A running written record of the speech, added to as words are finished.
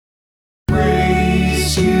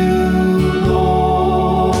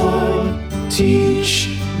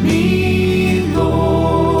Teach me,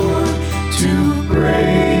 Lord, to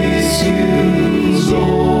praise you,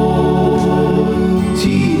 Lord.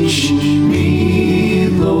 Teach me,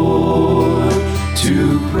 Lord,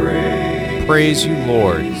 to praise. Praise You,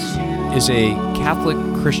 Lord is a Catholic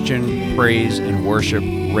Christian praise and worship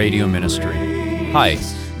radio ministry. Hi,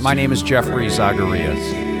 my name is Jeffrey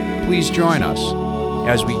Zacharias. Please join us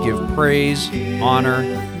as we give praise, honor,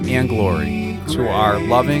 and glory to our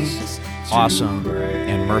loving, awesome,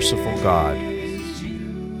 and merciful God.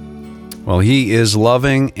 Well, He is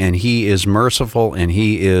loving, and He is merciful, and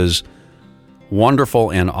He is wonderful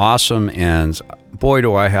and awesome, and boy,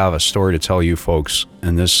 do I have a story to tell you folks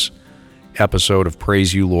in this episode of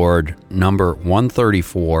Praise You, Lord, number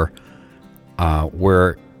 134,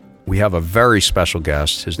 where we have a very special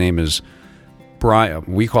guest. His name is Brian.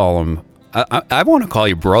 We call him, I want to call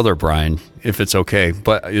you Brother Brian, if it's okay.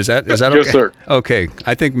 But is that okay? Yes, sir. Okay.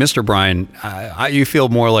 I think Mr. Brian, you feel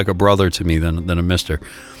more like a brother to me than a Mr.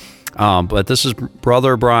 But this is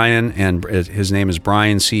Brother Brian, and his name is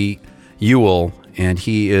Brian C. Ewell, and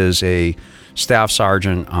he is a staff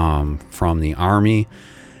sergeant from the Army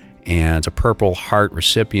and a Purple Heart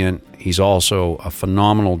recipient. He's also a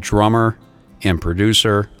phenomenal drummer and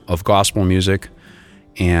producer of gospel music,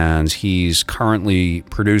 and he's currently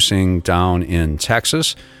producing down in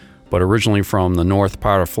Texas, but originally from the north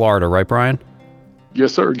part of Florida, right, Brian?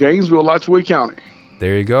 Yes, sir. Gainesville, Alachua County.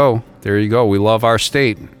 There you go. There you go. We love our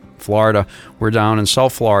state, Florida. We're down in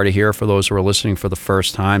South Florida here for those who are listening for the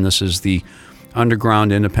first time. This is the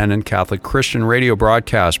Underground Independent Catholic Christian radio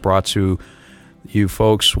broadcast brought to you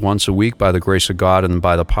folks once a week by the grace of God and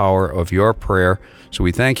by the power of your prayer. So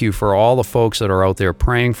we thank you for all the folks that are out there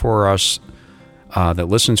praying for us, that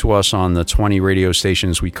listen to us on the 20 radio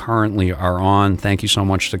stations we currently are on. Thank you so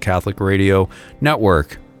much to Catholic Radio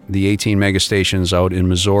Network, the 18 mega stations out in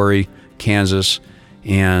Missouri, Kansas,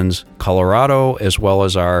 and Colorado, as well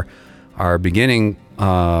as our beginning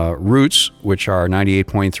roots, which are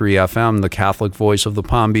 98.3 FM, the Catholic Voice of the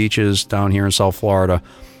Palm Beaches down here in South Florida,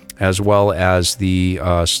 as well as the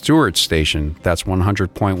Stewart station, that's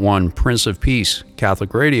 100.1 Prince of Peace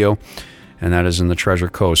Catholic Radio, and that is in the Treasure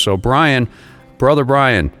Coast. So Brian, Brother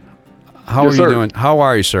Brian, how are you doing? How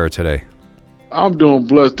are you, sir, today? I'm doing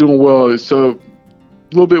blessed, doing well. It's a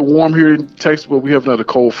little bit warm here in Texas, but we have another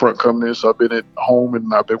cold front coming in, so I've been at home,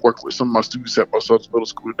 and I've been working with some of my students at my son's middle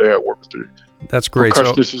school today at work today. That's great.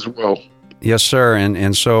 So, as well. Yes, sir,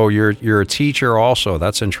 and so you're a teacher also.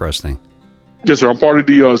 That's interesting. Yes, sir. I'm part of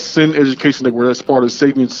the SEN Education Network. That's part of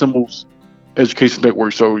Saving Symbols Education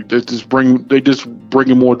Network. So they just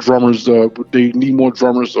bringing more drummers. They need more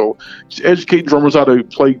drummers. So just educate drummers how to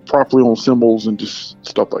play properly on cymbals and just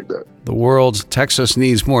stuff like that. Texas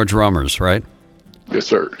needs more drummers, right? Yes,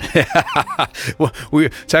 sir. Well,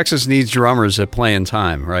 Texas needs drummers at playing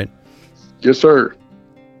time, right? Yes, sir.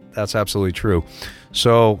 That's absolutely true.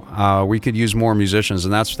 So we could use more musicians,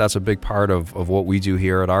 and that's a big part of what we do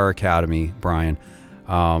here at our academy, Brian.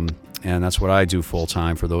 And that's what I do full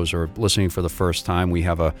time. For those who are listening for the first time, we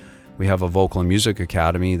have a vocal and music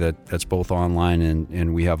academy that's both online,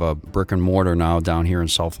 and we have a brick and mortar now down here in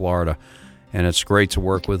South Florida. And it's great to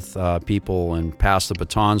work with people and pass the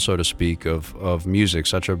baton, so to speak, of music.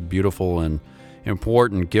 Such a beautiful and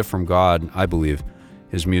important gift from God, I believe,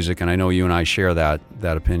 is music. And I know you and I share that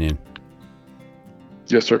opinion.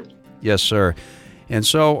 Yes, sir. Yes, sir. And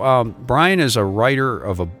so Brian is a writer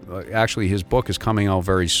of actually his book is coming out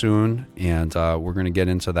very soon, and we're going to get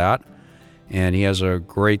into that. And he has a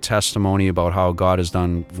great testimony about how God has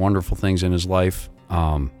done wonderful things in his life,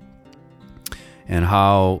 and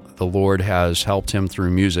how the Lord has helped him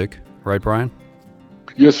through music. Right, Brian?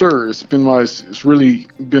 Yes, sir. It's really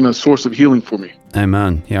been a source of healing for me.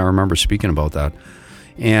 Amen. Yeah, I remember speaking about that.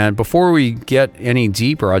 And before we get any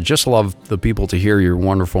deeper, I'd just love the people to hear your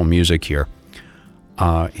wonderful music here.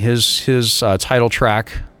 His title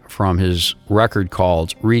track from his record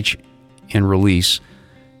called Reach and Release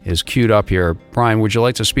is queued up here. Brian, would you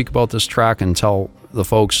like to speak about this track and tell the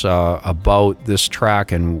folks about this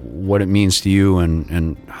track and what it means to you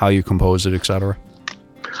and how you composed it, etc.?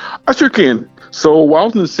 I sure can. So while I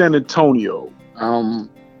was in San Antonio,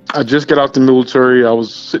 I just got out the military. I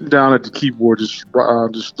was sitting down at the keyboard, just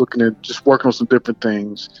working on some different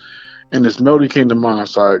things. And this melody came to mind.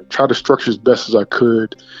 So I tried to structure as best as I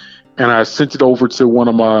could. And I sent it over to one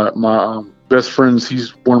of my best friends. He's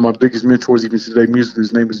one of my biggest mentors even today, musically.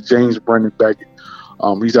 His name is James Brandon Baggett.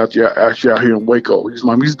 He's actually out here in Waco. He's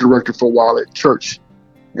my music director for a while at church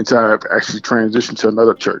until I've actually transitioned to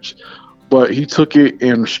another church. But he took it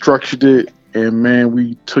and structured it, and man,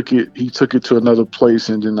 he took it to another place.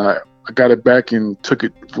 And then I got it back and took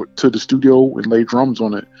it to the studio and laid drums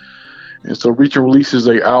on it. And so Reach and Release is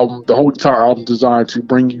a album, the whole entire album designed to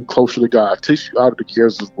bring you closer to God, takes you out of the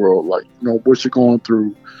cares of this world, like, you know, what you're going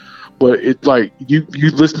through. But it, like, you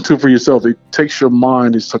listen to it for yourself. It takes your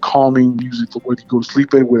mind. It's a calming music for when you go to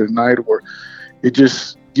sleep with at night, or it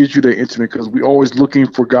just gives you that intimate, because we always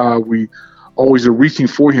looking for God. We always are reaching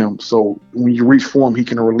for him. So when you reach for him, he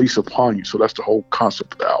can release upon you. So that's the whole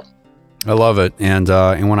concept of the album. I love it. And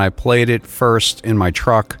when I played it first in my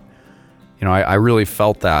truck, you know, I really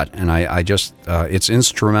felt that, and I just, it's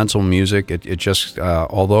instrumental music. It just,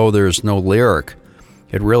 although there's no lyric,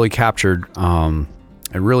 it really captured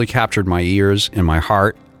my ears and my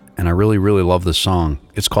heart, and I really, really love this song.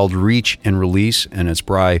 It's called Reach and Release, and it's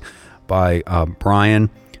by Brian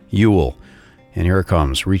Ewell. And here it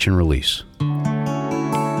comes, Reach and Release.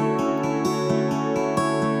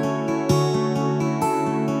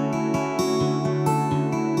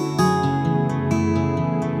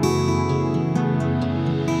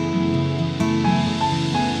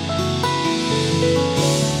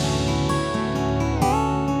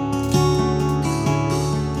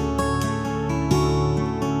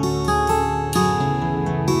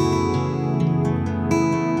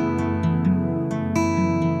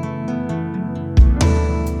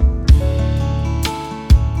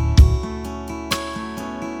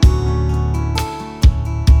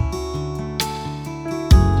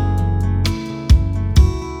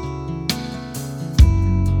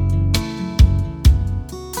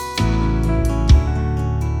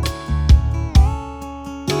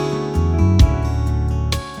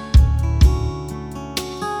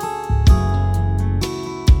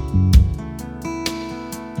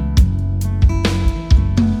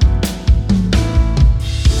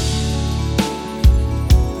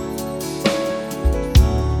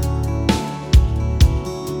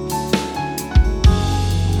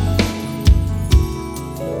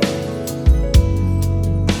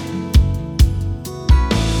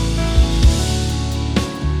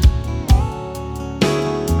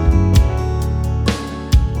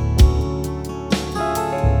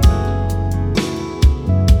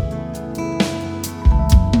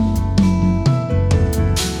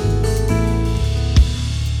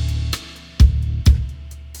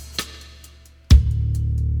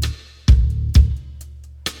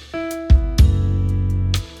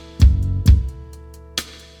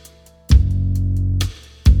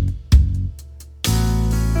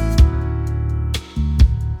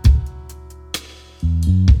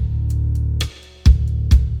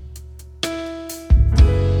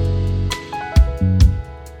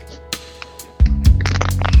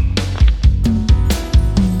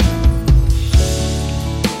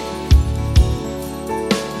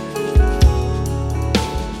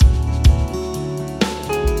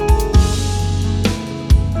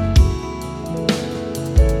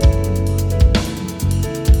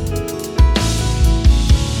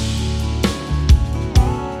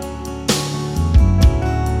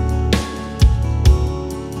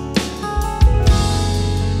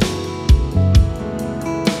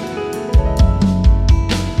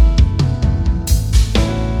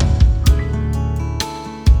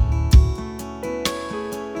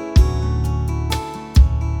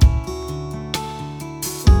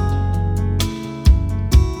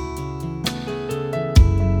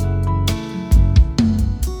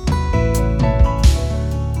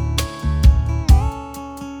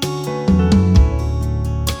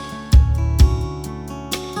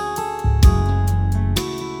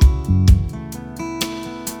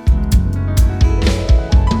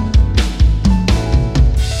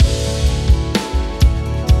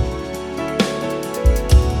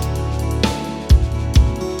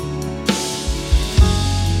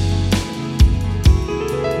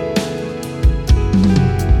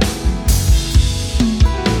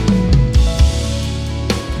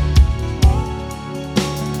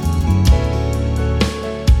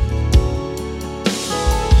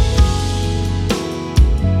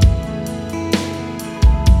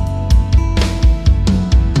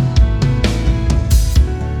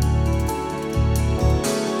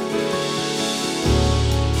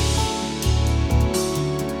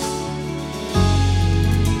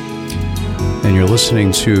 and you're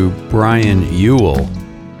listening to Brian Ewell.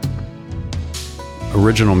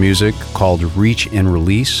 Original music called Reach and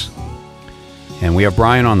Release. And we have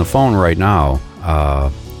Brian on the phone right now,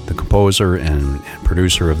 the composer and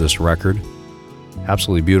producer of this record.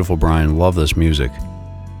 Absolutely beautiful, Brian. Love this music.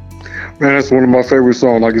 Man, that's one of my favorite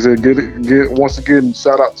songs. Like I said, get once again,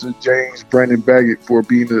 shout out to James Brandon Baggett for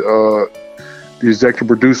being the executive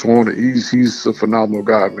producer on it. He's a phenomenal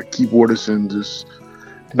guy, man. Keyboardist and just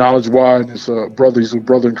knowledge-wise. He's a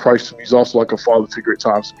brother in Christ to me. He's also like a father figure at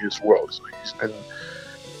times to me as well. So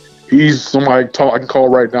he's somebody I can call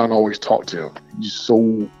right now and always talk to him.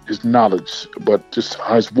 His knowledge, but just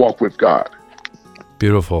his walk with God.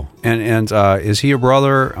 Beautiful. And is he a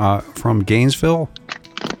brother from Gainesville?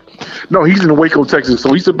 No, he's in Waco, Texas.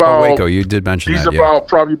 So he's about Waco. You did mention he's that.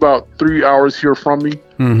 Probably about 3 hours here from me.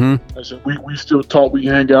 Mm-hmm. I said we still talk. We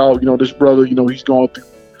hang out. This brother, he's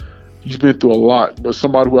been through a lot. But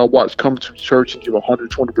somebody who I watched come to church and give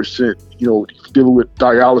 120%. Dealing with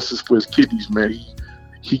dialysis for his kidneys, man.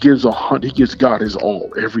 He gives God his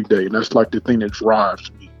all every day, and that's like the thing that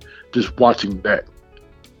drives me. Just watching that.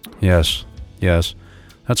 Yes.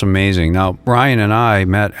 That's amazing. Now, Brian and I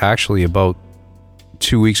met actually about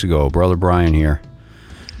 2 weeks ago, Brother Brian here,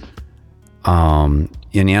 in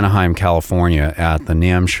Anaheim, California at the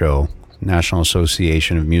NAMM show, National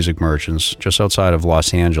Association of Music Merchants, just outside of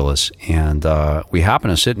Los Angeles. And we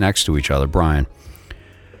happened to sit next to each other, Brian.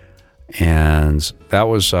 And that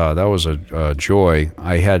was a joy.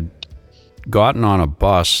 I had gotten on a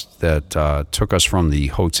bus that took us from the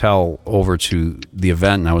hotel over to the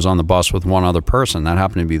event, and I was on the bus with one other person. That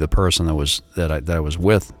happened to be the person that I was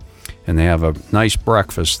with, and they have a nice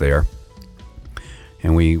breakfast there.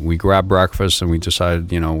 And we grabbed breakfast, and we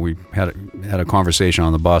decided, we had a conversation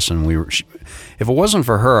on the bus, and if it wasn't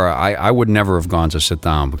for her, I would never have gone to sit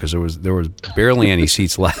down because there was barely any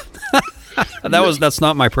seats left. That's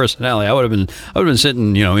not my personality. I would have been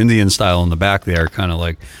sitting, Indian style in the back there, kind of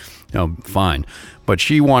like, fine. But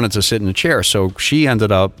she wanted to sit in a chair, so she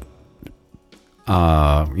ended up,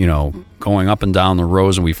 going up and down the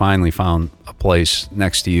rows, and we finally found a place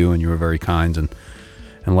next to you, and you were very kind and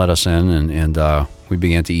let us in, and we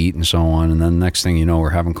began to eat and so on. And then next thing you know,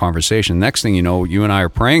 we're having conversation. Next thing you know, you and I are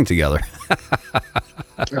praying together.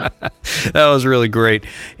 That was really great,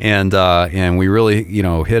 and we really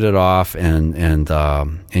hit it off, and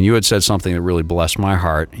you had said something that really blessed my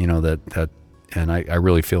heart. That and I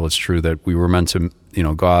really feel it's true that we were meant to.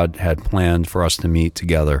 God had planned for us to meet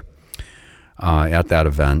together at that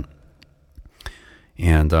event,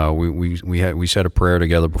 and we said a prayer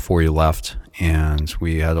together before you left, and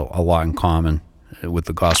we had a lot in common with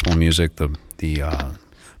the gospel music, the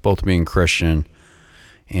both being Christian.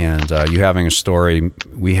 And you having a story,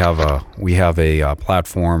 we have a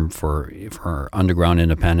platform for underground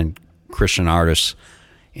independent Christian artists,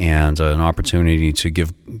 and an opportunity to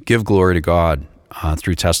give glory to God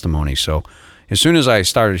through testimony. So, as soon as I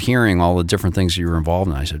started hearing all the different things that you were involved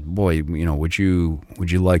in, I said, "Boy, would you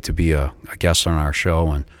like to be a guest on our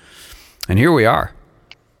show?" And here we are.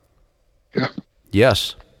 Yeah.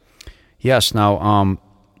 Yes. Now,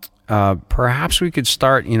 perhaps we could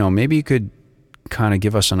start. Maybe you could kind of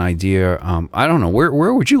give us an idea. I don't know,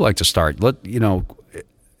 where would you like to start?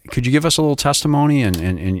 Could you give us a little testimony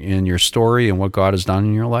and your story and what God has done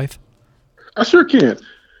in your life? I sure can.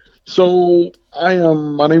 So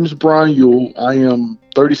my name is Brian Yule. I am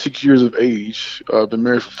 36 years of age. I've been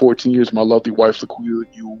married for 14 years. My lovely wife, Laquila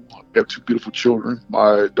Yule. We have 2 beautiful children.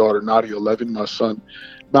 My daughter, Nadia, 11. My son,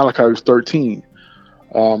 Malachi, was 13.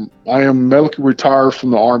 I am medically retired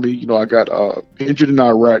from the Army. I got injured in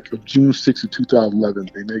Iraq of June 6th of 2011.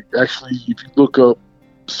 And they actually, if you look up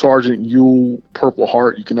Sergeant Yule Purple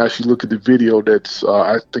Heart, you can actually look at the video that's,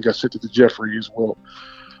 I think I sent it to Jeffrey as well.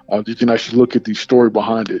 You can actually look at the story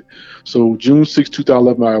behind it. So June 6th,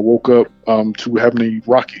 2011, I woke up to having a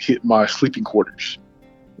rocket hit my sleeping quarters.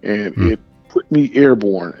 And it put me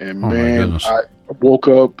airborne. And man, I woke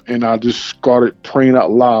up and I just started praying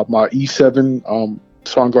out loud. My E7,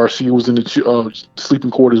 Son Garcia, was in the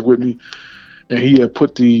sleeping quarters with me, and he had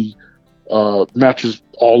put the mattress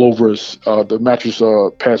all over us, the mattress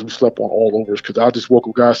pads we slept on all over us, because I just woke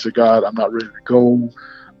up. God said, "God, I'm not ready to go.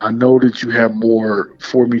 I know that you have more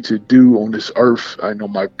for me to do on this earth. I know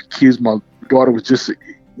my daughter was just a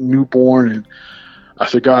newborn, and I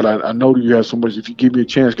said, God, I know that you have so much. If you give me a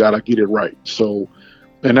chance, God, I'll get it right." So,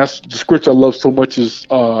 and that's the scripture I love so much is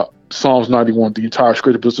Psalms 91, the entire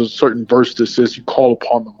scripture. But there's a certain verse that says, "You call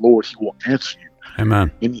upon the Lord, He will answer you." Amen.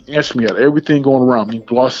 And He answered me at everything going around. I mean,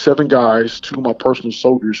 we lost 7 guys, 2 of my personal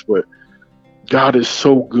soldiers, but God is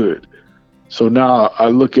so good. So now I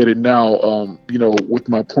look at it now, with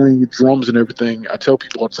my playing drums and everything, I tell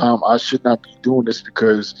people all the time, I should not be doing this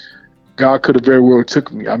because God could have very well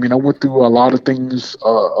took me. I mean, I went through a lot of things,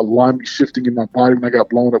 alignment shifting in my body when I got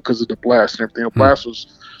blown up because of the blast and everything. The blast was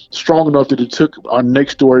strong enough that it took, our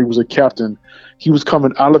next story was a captain. He was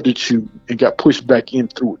coming out of the chute and got pushed back in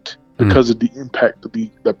through it because of the impact of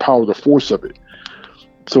the power, the force of it.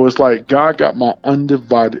 So it's like God got my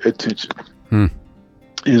undivided attention.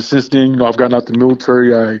 And since then, I've gotten out the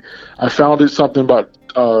military. I founded something about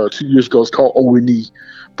 2 years ago. It's called O&E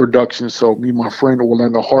Productions. So me and my friend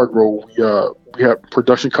Orlando Hargrove, we have a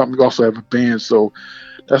production company. We also have a band. So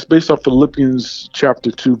that's based off Philippians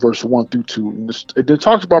chapter 2, verse 1 through 2. And it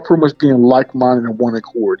talks about pretty much being like-minded and one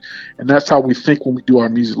accord. And that's how we think when we do our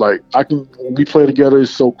music. Like, when we play together,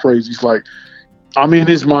 it's so crazy. It's like, I'm in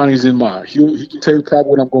his mind, he's in mine. He can tell you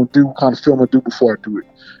probably what I'm going to do, what kind of film I do before I do it.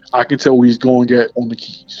 I can tell where he's going to get on the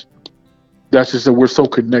keys. That's just that we're so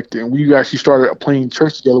connected. And we actually started playing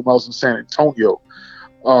church together when I was in San Antonio.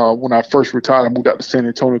 When I first retired, I moved out to San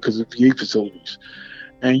Antonio because of VA facilities.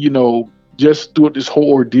 And, just through this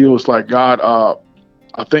whole ordeal, it's like, God,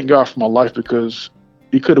 I thank God for my life, because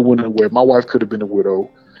he could have went away. My wife could have been a widow.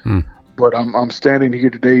 But I'm standing here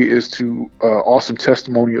today as to awesome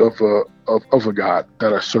testimony of a God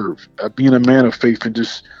that I serve. Being a man of faith, and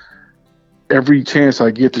just every chance I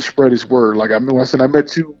get to spread his word. Like, when I said I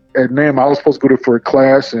met you at NAM, I was supposed to go there for a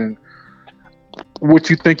class, and what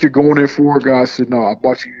you think you're going there for? God said, no, I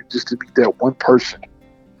brought you just to meet that one person.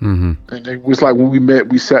 And it was like when we met,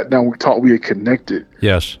 we sat down, we talked, we had connected.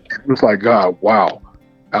 Yes. It was like, God, wow.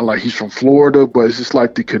 He's from Florida, but it's just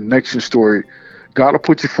like the connection story. God will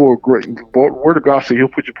put you for a great, word of God said he'll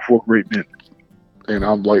put you before great men. And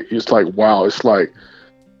I'm like, it's like, wow. It's like,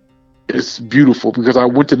 it's beautiful, because I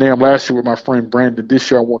went to NAM last year with my friend Brandon. This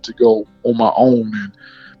year I want to go on my own. And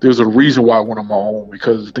there's a reason why I went on my own,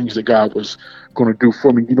 because of the things that God was going to do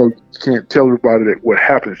for me. You can't tell everybody that what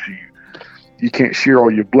happens to you. You can't share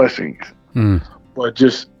all your blessings. But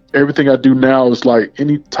just everything I do now is like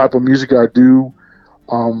any type of music I do,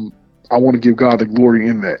 I want to give God the glory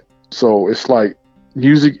in that. So it's like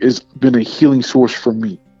music has been a healing source for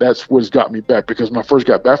me. That's what's got me back, because when I first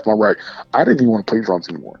got back from Iraq, I didn't even want to play drums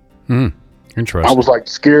anymore. Interesting. I was like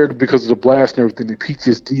scared because of the blast and everything, the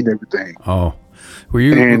PTSD and everything. Oh. Were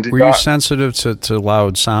you sensitive to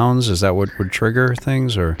loud sounds? Is that what would trigger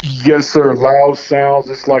things, or? Yes, sir. Loud sounds.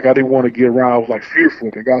 It's like I didn't want to get around. I was like fearful.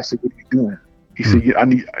 And God said, "What are you doing?" He said,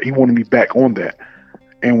 He wanted me back on that.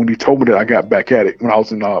 And when he told me that, I got back at it when I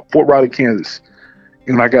was in Fort Riley, Kansas.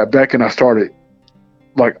 And when I got back and I started,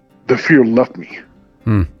 like, the fear left me.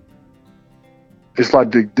 It's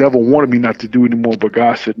like the devil wanted me not to do anymore, but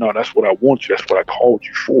God said, no, that's what I want you. That's what I called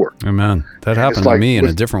you for. Amen. That happened to me in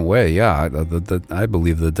a different way. Yeah, I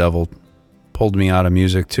believe the devil pulled me out of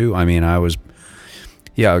music too. I mean, I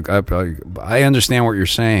understand what you're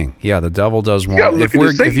saying. Yeah, the devil does want. If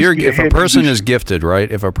a person is gifted,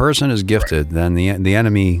 right? If a person is gifted, then the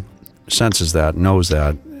enemy senses that, knows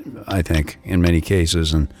that. I think in many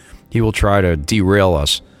cases, and he will try to derail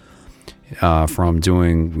us from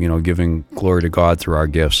doing, giving glory to God through our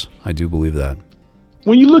gifts. I do believe that.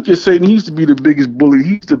 When you look at Satan, he used to be the biggest bully.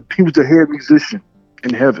 He was the head musician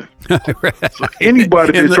in heaven. So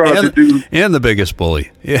anybody that tries to do, and the biggest bully.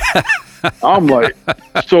 Yeah. I'm like,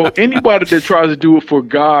 so anybody that tries to do it for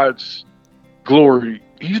God's glory,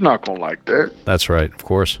 he's not gonna like that. That's right, of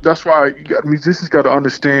course. That's why musicians got to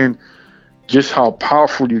understand just how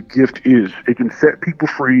powerful your gift is. It can set people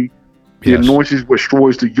free. The anointing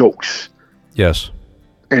destroys the yokes. Yes.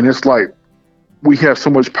 And it's like we have so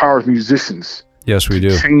much power as musicians. Yes, we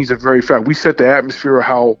do. Change the very fact. We set the atmosphere of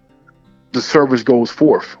how the service goes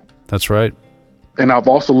forth. That's right. And I've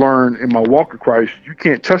also learned in my walk with Christ, you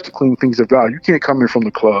can't touch the clean things of God. You can't come in from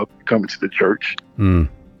the club, come into the church, and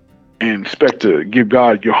expect to give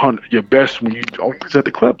God your best when you was at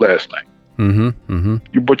the club last night.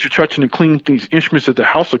 But you're touching the clean things, instruments at the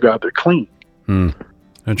house of God. They're clean. You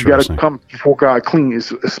got to come before God clean.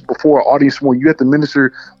 It's before an audience. When you have to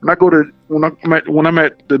minister, when I'm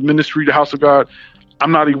at the ministry, the house of God,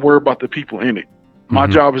 I'm not even worried about the people in it. My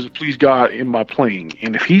job is to please God in my playing,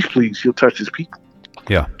 and if He's pleased, He'll touch His people.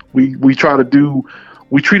 Yeah, we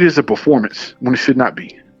treat it as a performance when it should not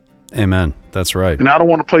be. Amen. That's right. And I don't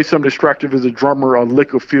want to play something distractive as a drummer or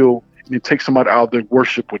lick or feel and take somebody out of their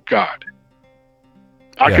worship with God.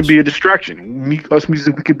 I can be a distraction. Us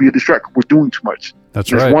music, we can be a distraction. We're doing too much.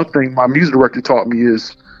 That's right. One thing my music director taught me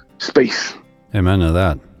is space. Amen to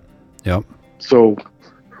that. Yep. So,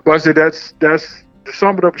 but I said that's to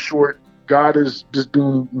sum it up short. God is just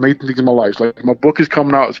doing amazing things in my life. Like my book is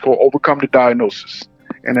coming out. It's called Overcome the Diagnosis,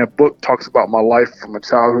 and that book talks about my life from a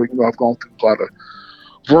childhood. I've gone through a lot of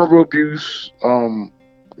verbal abuse.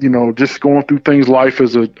 Just going through things, life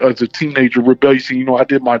as a teenager, rebellious. I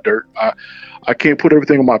did my dirt. I can't put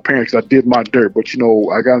everything on my parents. I did my dirt, but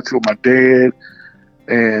I got into it with my dad,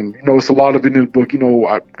 and it's a lot of it in the book.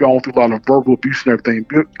 I've gone through a lot of verbal abuse and everything.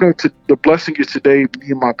 The blessing is today,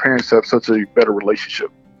 me and my parents have such a better relationship.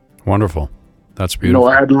 Wonderful. That's beautiful.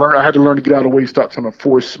 I had to learn to get out of the way, stop trying to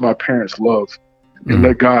force my parents' love, and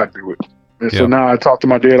let God do it. And so now I talk to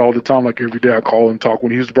my dad all the time, like every day I call and talk.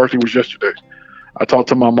 When his birthday was yesterday, I talked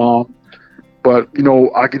to my mom. But, you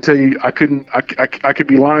know, I can tell you, I could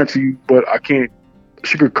be lying to you, but I can't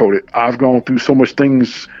sugarcoat it. I've gone through so much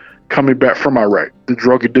things coming back from Iraq. The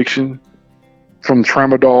drug addiction from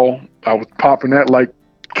tramadol, I was popping that like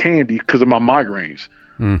candy because of my migraines.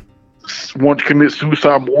 Want to commit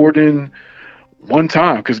suicide more than one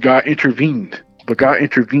time because God intervened. But God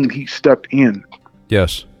intervened. He stepped in.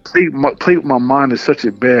 Yes. Played with my mind in such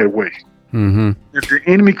a bad way. Mm-hmm. If the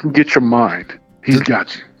enemy can get your mind, he's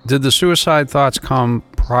got you. Did the suicide thoughts come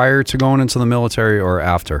prior to going into the military or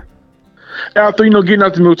after? After, you know, getting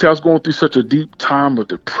out the military, I was going through such a deep time of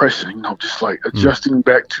depression, you know, just like adjusting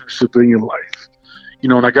back to civilian life. You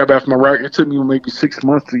know, when I got back from Iraq, it took me maybe 6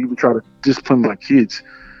 months to even try to discipline my kids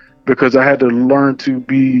because I had to learn to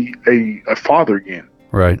be a father again.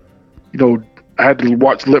 Right. You know, I had to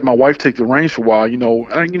let my wife take the reins for a while, you know.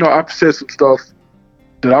 And, you know, I've said some stuff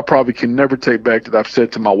that I probably can never take back that I've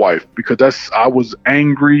said to my wife because I was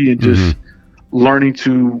angry and just learning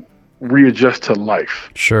to readjust to life.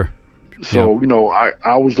 Sure. So, you know,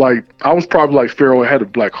 I was probably like Pharaoh. I had a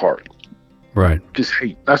black heart. Right. Just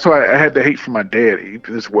hate. That's why I had the hate from my dad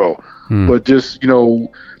as well. But just, you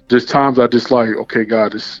know, there's times I just like, okay,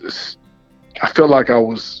 God, I felt like I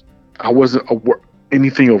wasn't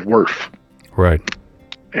anything of worth. Right.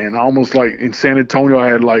 And almost like in San Antonio, I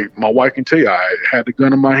had like, my wife can tell you, I had the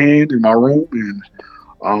gun in my hand in my room.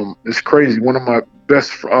 And it's crazy. One of my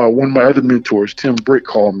other mentors, Tim Brick,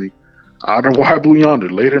 called me out of Why Blue Yonder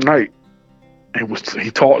late at night. And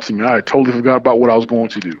he talked to me. I totally forgot about what I was going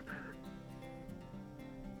to do.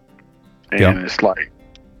 And it's like,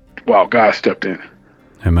 wow, God stepped in.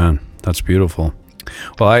 Amen. That's beautiful.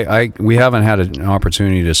 Well, we haven't had an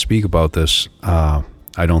opportunity to speak about this. I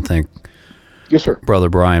don't think. Yes, sir. Brother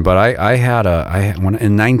Brian, but when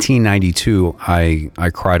in 1992, I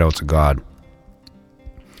cried out to God.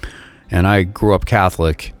 And I grew up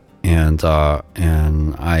Catholic, and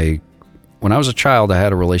when I was a child, I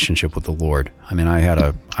had a relationship with the Lord. I mean,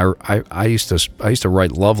 I used to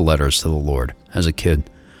write love letters to the Lord as a kid.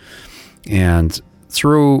 And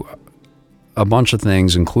through a bunch of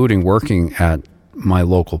things, including working at my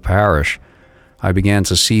local parish, I began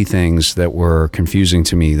to see things that were confusing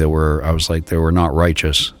to me. They were not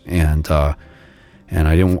righteous, and I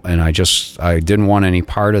didn't want any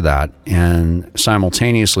part of that. And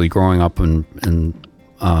simultaneously, growing up in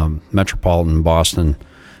metropolitan Boston,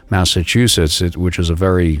 Massachusetts, which is a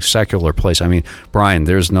very secular place. I mean, Brian,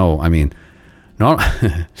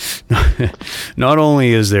 not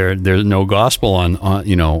only is there's no gospel on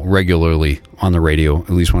regularly on the radio, at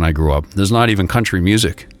least when I grew up. There's not even country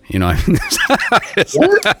music. You know, it's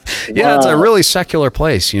a really secular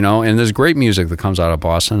place, you know, and there's great music that comes out of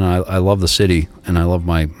Boston. And I love the city, and I love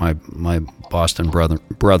my Boston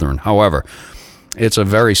brethren. However, it's a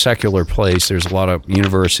very secular place. There's a lot of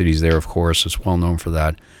universities there, of course. It's well known for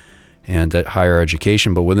that, and that higher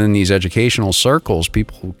education. But within these educational circles,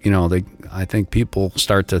 people, you know, I think people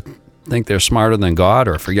start to think they're smarter than God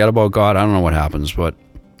or forget about God. I don't know what happens, but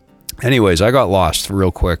anyways, I got lost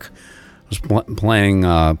real quick. Was playing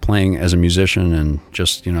as a musician and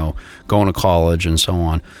just, you know, going to college and so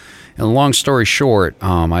on. And long story short,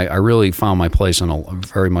 I really found my place and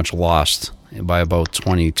very much lost by about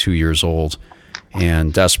 22 years old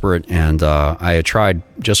and desperate. And I had tried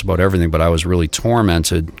just about everything, but I was really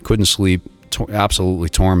tormented, couldn't sleep, absolutely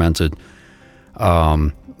tormented,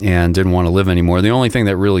 and didn't want to live anymore. The only thing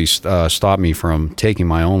that really stopped me from taking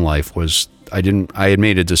my own life was I had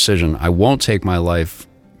made a decision. I won't take my life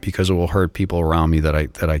because it will hurt people around me that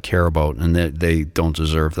I care about, and that they don't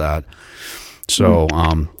deserve that. So,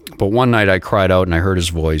 but one night I cried out and I heard his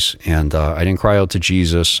voice, and I didn't cry out to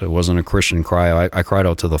Jesus. It wasn't a Christian cry. I cried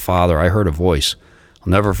out to the Father. I heard a voice. I'll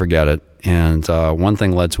never forget it. And one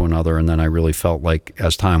thing led to another, and then I really felt like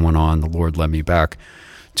as time went on, the Lord led me back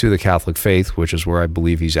to the Catholic faith, which is where I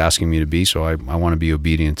believe he's asking me to be. So I want to be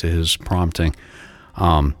obedient to his prompting.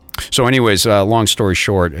 So anyways, long story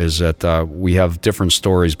short is that we have different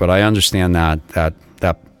stories, but I understand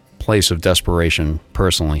that place of desperation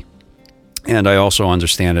personally. And I also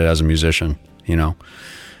understand it as a musician, you know,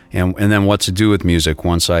 and then what to do with music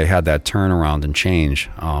once I had that turnaround and change.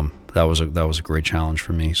 That was a great challenge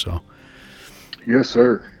for me. So, yes,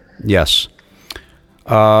 sir. Yes.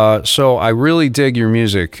 So I really dig your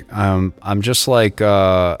music. I'm just like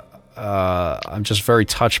I'm just very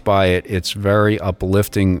touched by it. It's very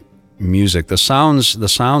uplifting music. The sounds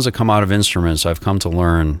that come out of instruments, I've come to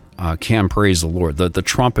learn, can praise the Lord. The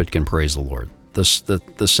trumpet can praise the Lord.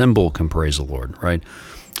 The cymbal can praise the Lord, right?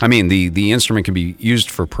 I mean, the instrument can be used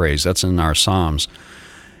for praise. That's in our Psalms.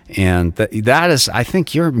 And that is, I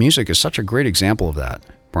think your music is such a great example of that,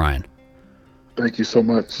 Brian. Thank you so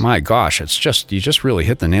much. My gosh, it's just, you just really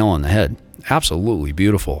hit the nail on the head. Absolutely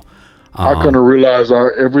beautiful. I kind of realize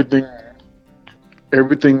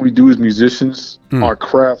everything we do as musicians, our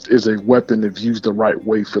craft is a weapon if used the right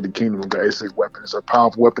way for the kingdom of God. It's a weapon. It's a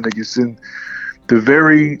powerful weapon that can send the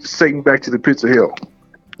very Satan back to the pits of hell.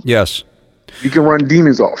 Yes. You can run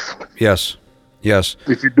demons off. Yes. Yes.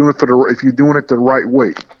 If you're doing it the right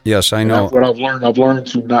way. Yes, I know. And that's what I've learned. I've learned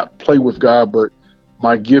to not play with God, but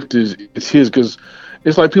my gift is His. Because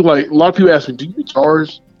it's like a lot of people ask me, "Do you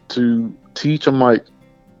charge to teach?" I'm like,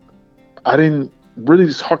 I didn't really.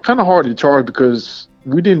 It's kind of hard to charge because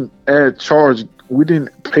we didn't add charge. We didn't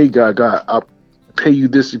pay God. I'll pay you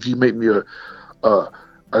this if you make me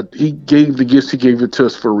He gave the gifts. He gave it to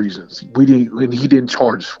us for reasons. We didn't, and He didn't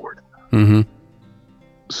charge us for it. Mm-hmm.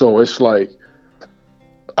 So it's like,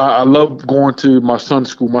 I love going to my son's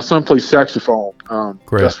school. My son plays saxophone.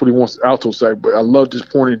 That's what he wants, alto sax. But I love just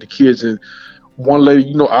pointing to kids. And one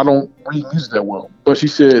lady, I don't read music that well, but she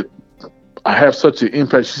said I have such an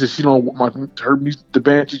impact. She said she don't know her music. The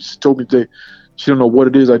band teacher told me that she don't know what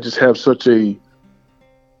it is. I just have such a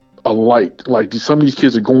light. Like some of these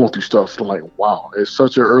kids are going through stuff. I'm like, wow, at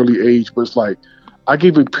such an early age. But it's like I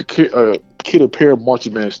gave a kid a pair of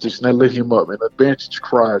marching band sticks, and I lit him up, and the band teacher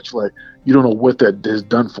cried. She's like, you don't know what that has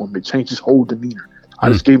done for me. It changed his whole demeanor.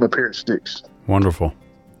 I just gave him a pair of sticks. Wonderful.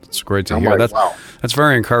 It's great to hear. Like, wow. That's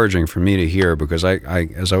very encouraging for me to hear, because I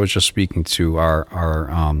as I was just speaking to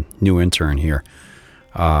our new intern here,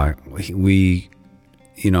 I was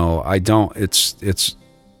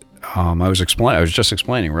just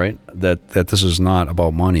explaining, right, that this is not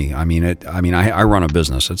about money. I run a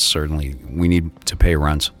business. It's certainly, we need to pay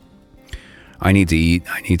rent. I need to eat.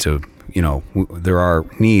 I need to, there are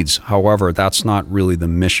needs. However, that's not really the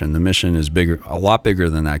mission. The mission is bigger, a lot bigger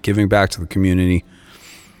than that, giving back to the community.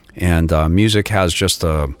 And music has it's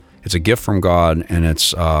a gift from God, and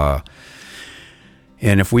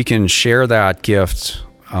and if we can share that gift,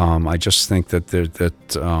 I just think that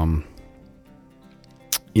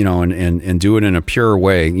and do it in a pure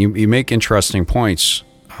way. You make interesting points,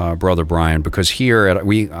 Brother Brian, because here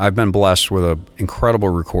I've been blessed with an incredible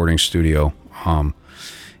recording studio.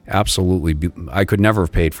 Absolutely, I could never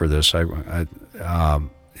have paid for this. I've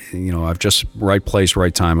just right place,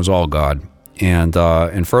 right time. It was all God. And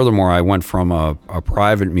furthermore, I went from a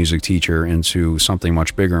private music teacher into something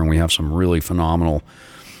much bigger, and we have some really phenomenal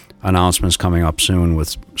announcements coming up soon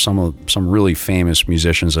with some really famous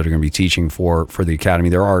musicians that are going to be teaching for the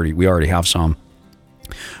academy. We already have some.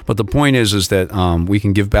 But the point is that we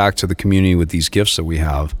can give back to the community with these gifts that we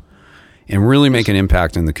have, and really make an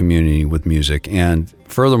impact in the community with music. And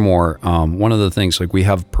furthermore, one of the things, like, we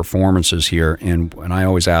have performances here, and I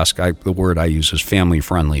always ask, the word I use is family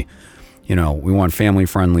friendly. We want family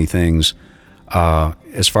friendly things.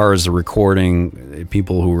 As far as the recording,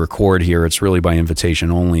 people who record here, it's really by invitation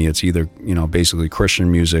only. It's either, basically Christian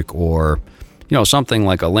music or, something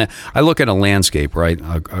like I look at a landscape, right?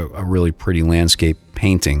 A really pretty landscape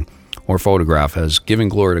painting or photograph as giving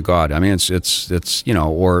glory to God. I mean, it's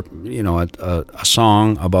or, a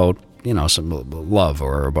song about, some love,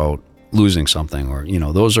 or about losing something, or,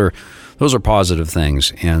 those are positive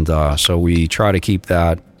things. And, so we try to keep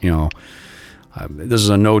that, this is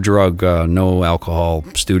a no drug, no alcohol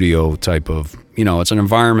studio type of, it's an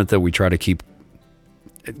environment that we try to keep.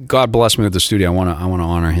 God bless me with the studio. I want to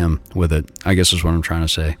honor Him with it, I guess is what I'm trying to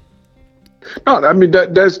say. No, I mean,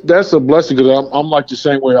 that's a blessing, because I'm like the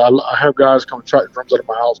same way. I have guys come track drums out of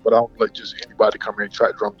my house, but I don't let just anybody come here and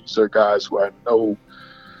track drums. These are guys who I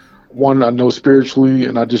know spiritually,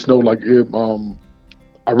 and I just know, like,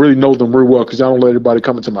 I really know them real well, because I don't let anybody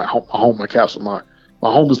come into my home, my castle. My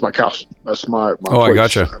home is my castle. That's my place. I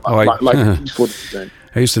gotcha. I like a peaceful thing.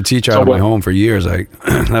 I used to teach out of my home for years.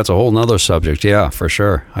 That's a whole nother subject. Yeah, for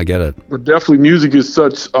sure. I get it. But definitely, music is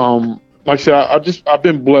such. Like I said, I've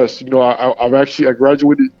been blessed. I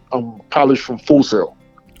graduated college from Full Sail.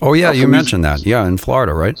 Oh yeah, you mentioned that. Yeah, in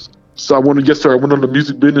Florida, right? So I went on the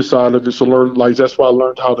music business side of it. So that's why I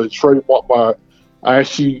learned how to trademark that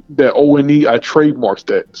ONE. I trademarked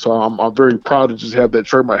that. So I'm very proud to just have that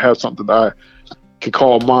trademark. Have something that I can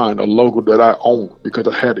call mine, a logo that I own, because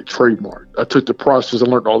I had it trademarked. I took the process. I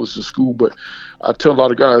learned all this in school, but I tell a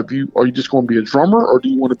lot of guys, are you just going to be a drummer, or do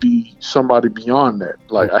you want to be somebody beyond that?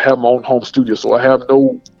 Like, I have my own home studio, so I have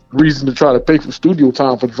no reason to try to pay for studio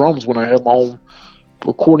time for drums when I have my own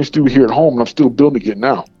recording studio here at home, and I'm still building it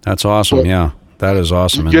now. That's awesome. But yeah, that is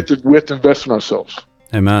awesome. We have to invest in ourselves.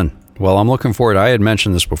 Amen. Well, I'm looking forward. I had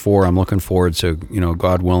mentioned this before. I'm looking forward to,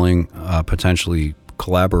 God willing, potentially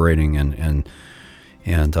collaborating and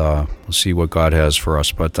and we'll see what God has for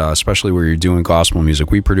us. But especially where you're doing gospel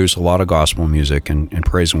music, we produce a lot of gospel music and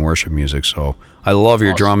praise and worship music. So I love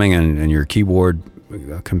your drumming and your keyboard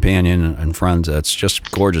companion and friends. That's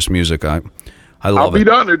just gorgeous music. I love I'll be it.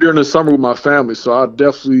 down there during the summer with my family, so I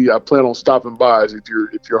plan on stopping by if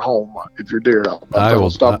you're home, if you're there. I will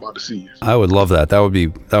stop by to see you. I would love that. That would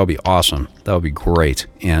be awesome. That would be great.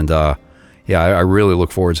 And I really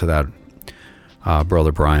look forward to that,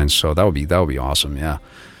 Brother Brian. So that would be awesome. Yeah.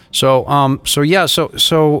 So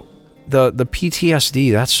the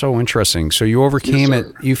PTSD, that's so interesting. So you overcame it.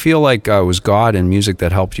 You feel like it was God and music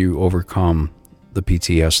that helped you overcome the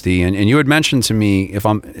PTSD. And you had mentioned to me,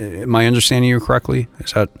 am I understanding you correctly?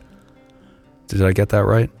 Did I get that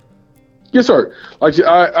right? Yes, sir. Like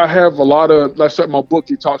I have a lot of, like I said, my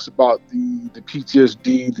book, it talks about the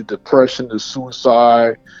PTSD, the depression, the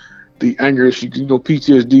suicide, the anger issue.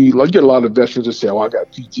 PTSD, like you get a lot of veterans that say, I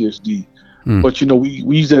got PTSD. But,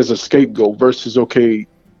 we use it as a scapegoat versus, okay,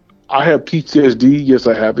 I have PTSD. Yes,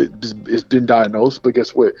 I have it. It's been diagnosed. But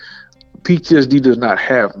guess what? PTSD does not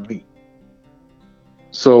have me.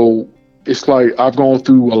 So it's like I've gone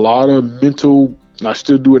through a lot of mental, and I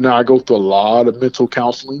still do it now. I go through a lot of mental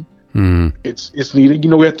counseling. It's needed.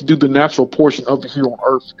 We have to do the natural portion of it here on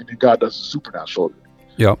earth, and then God does the supernatural.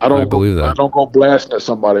 Yeah, I believe that. I don't go blasting at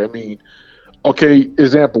somebody. I mean, okay,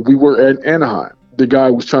 example, we were at Anaheim. The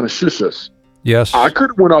guy was trying to shush us. Yes. I could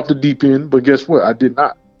have went off the deep end, but guess what? I did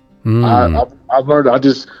not. I learned.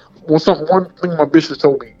 One thing my bishop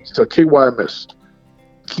told me, he said, KYMS,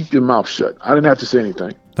 keep your mouth shut. I didn't have to say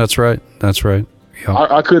anything. That's right. Yeah.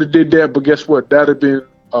 I could have did that, but guess what? That'd have been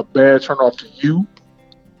a bad turn off to you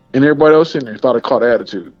and everybody else in there if I'd have caught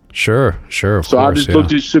attitude. Sure. So I just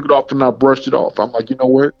looked at it, shook it off, and I brushed it off. I'm like, you know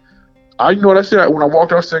what? I said when I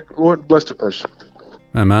walked out, I said, Lord, bless the person.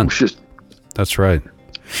 Amen. That's right.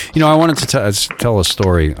 I wanted to tell a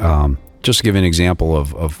story, just to give you an example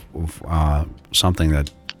of something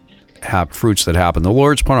that fruits that happen. The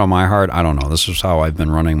Lord's put on my heart. I don't know. This is how I've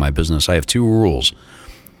been running my business. I have 2 rules.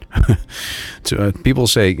 People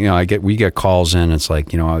say, we get calls in. It's like,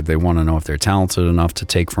 they want to know if they're talented enough to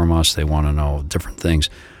take from us. They want to know different things.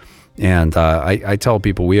 And I tell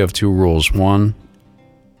people we have 2 rules. One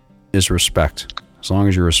is respect. As long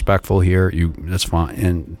as you're respectful here, that's fine.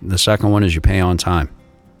 And the second one is you pay on time.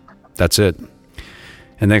 That's it.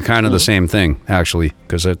 And they're kind of the same thing, actually,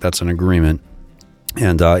 because that's an agreement.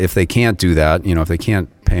 And if they can't do that, if they can't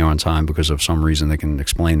pay on time because of some reason, they can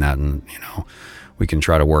explain that, and we can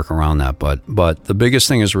try to work around that. But the biggest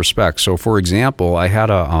thing is respect. So, for example, I had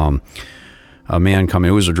a man come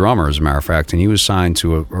in. He was a drummer, as a matter of fact, and he was signed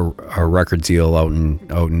to a record deal out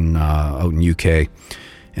in UK.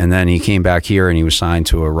 And then he came back here and he was signed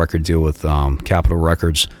to a record deal with Capitol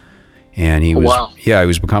Records. And he was, he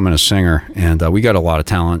was becoming a singer. And we got a lot of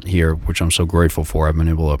talent here, which I'm so grateful for. I've been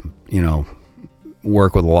able to,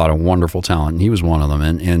 work with a lot of wonderful talent. And he was one of them.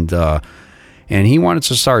 And he wanted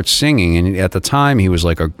to start singing. And at the time, he was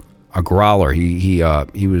like a growler. He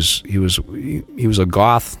was a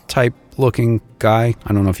goth type looking guy.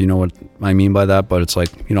 I don't know if you know what I mean by that, but it's like,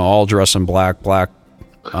 all dressed in black.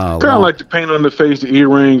 Kind of like the paint on the face, the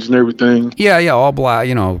earrings and everything. Yeah, all black,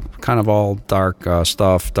 kind of all dark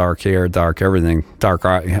stuff, dark hair, dark everything, dark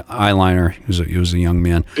eyeliner. He was a young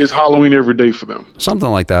man. It's Halloween every day for them. Something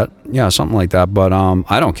like that. Yeah, something like that. But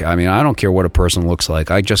I don't care. I mean, I don't care what a person looks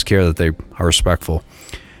like. I just care that they are respectful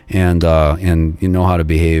and you know how to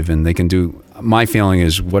behave, and they can do. My feeling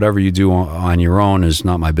is whatever you do on your own is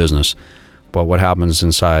not my business, but what happens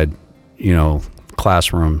inside,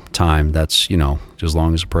 classroom time, that's as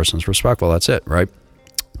long as a person's respectful, that's it, right?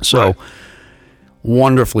 So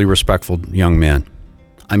wonderfully respectful young man.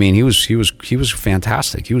 I mean, he was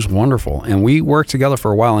fantastic. He was wonderful, and we worked together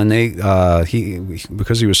for a while. And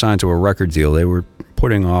because he was signed to a record deal, they were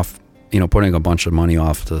putting a bunch of money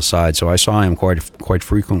off to the side. So I saw him quite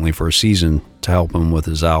frequently for a season to help him with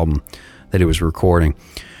his album that he was recording.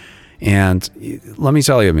 And let me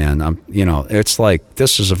tell you, man, it's like,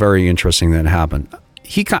 this is a very interesting that happened.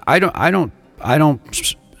 I don't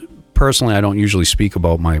personally, I don't usually speak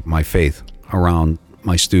about my faith around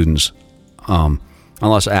my students,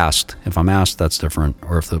 unless asked. If I'm asked, that's different.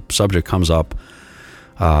 Or if the subject comes up,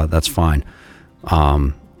 that's fine.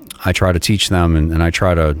 I try to teach them and I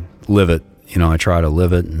try to live it. I try to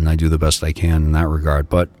live it, and I do the best I can in that regard.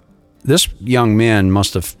 But this young man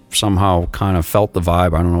must have somehow kind of felt the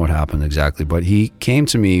vibe. I don't know what happened exactly, but he came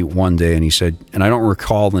to me one day and he said, and I don't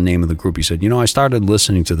recall the name of the group. He said, I started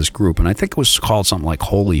listening to this group, and I think it was called something like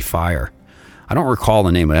Holy Fire. I don't recall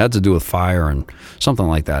the name. It had to do with fire and something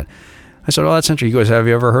like that. I said, oh, that's interesting. He goes, have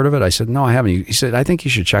you ever heard of it? I said, no, I haven't. He said, I think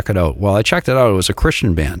you should check it out. Well, I checked it out. It was a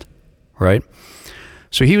Christian band, right?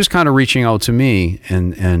 So he was kind of reaching out to me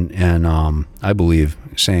and I believe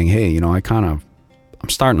saying, hey, I'm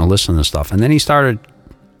starting to listen to this stuff. And then he started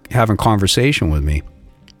having conversation with me.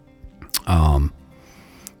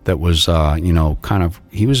 That was,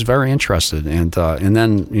 he was very interested. And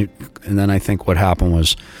then I think what happened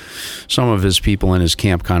was some of his people in his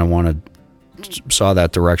camp kind of saw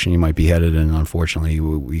that direction he might be headed. And unfortunately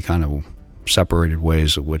we kind of separated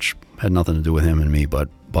ways, which had nothing to do with him and me. But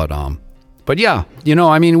yeah,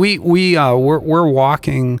 we're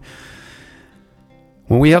walking.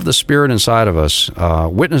 When we have the Spirit inside of us,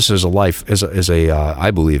 witness is a life,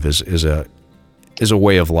 I believe is a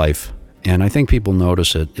way of life, and I think people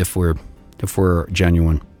notice it if we're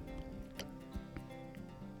genuine.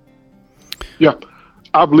 Yeah,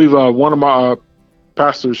 I believe one of my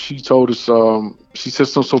pastors, she told us, she said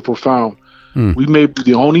something so profound. We may be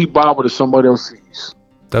the only Bible that somebody else sees.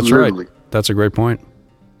 That's literally. Right. That's a great point.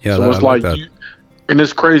 Yeah, so it's like that. And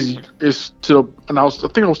it's crazy. I think I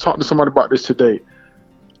was talking to somebody about this today.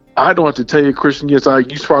 I don't have to tell you, Christian. Yes,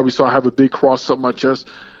 you probably saw I have a big cross up my chest.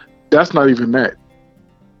 That's not even that.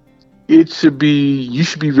 You should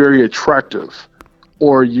be very attractive,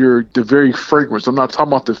 or the very fragrance. I'm not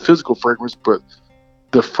talking about the physical fragrance, but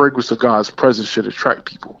the fragrance of God's presence should attract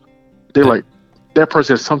people. They're like, that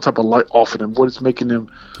person has some type of light off of them. What is making them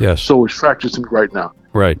so attractive to me right now?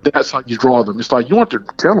 Right. That's how you draw them. It's like, you don't have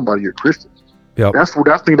to tell nobody you're a Christian. Yep. I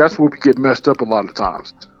think that's where we get messed up a lot of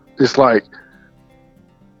times. It's like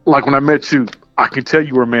when I met you, I can tell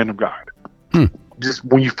you were a man of God. Just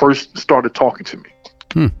when you first started talking to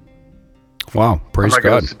me. Wow. Praise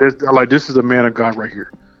God. This is a man of God right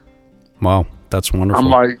here. Wow. That's wonderful.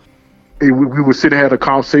 I'm like, we would sit and have a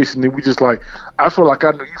conversation, and we just like, I feel like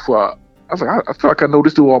I knew you I feel like I know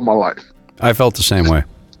this dude all my life. I felt the same way.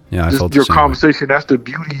 Yeah, I felt the same way. Your conversation, that's the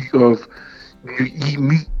beauty of you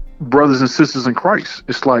meet brothers and sisters in Christ.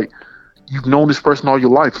 It's like you've known this person all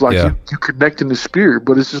your life. Like you connect in the spirit,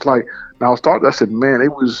 but it's just like, now I said, man,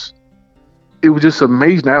 it was just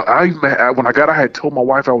amazing. When I got, I had told my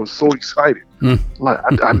wife I was so excited. Like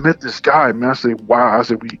I met this guy, man. I said, wow. I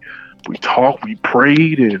said, we talked, we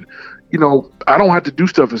prayed, and I don't have to do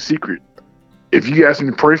stuff in secret. If you ask me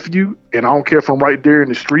to pray for you, and I don't care if I'm right there in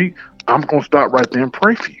the street, I'm going to stop right there and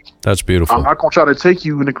pray for you. That's beautiful. I'm not going to try to take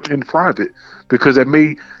you in private, because that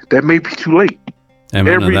may be too late. I've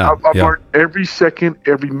learned every second,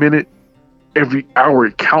 every minute, every hour,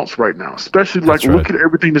 it counts right now. Especially look at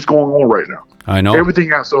everything that's going on right now. I know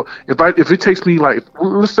everything else. So if it takes me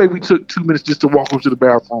let's say we took 2 minutes just to walk over to the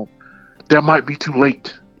bathroom, that might be too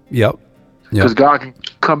late. Yep. Because God can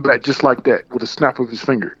come back just like that with a snap of his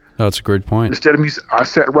finger. That's a great point. Instead of me, I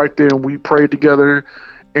sat right there and we prayed together,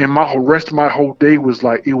 and rest of my whole day was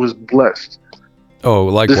like, it was blessed. Oh,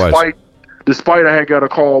 likewise. Despite I had got a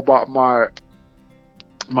call about my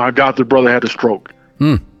adopted brother had a stroke.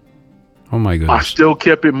 Oh my goodness. I still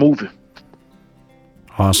kept it moving.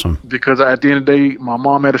 Awesome. Because at the end of the day, my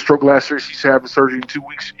mom had a stroke last year. She's having surgery in 2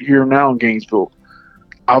 weeks here now in Gainesville.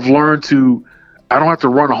 I've learned I don't have to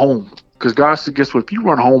run home, because God said, guess what? If you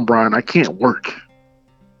run home, Brian, I can't work.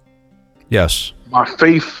 Yes. My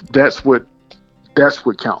faith, that's what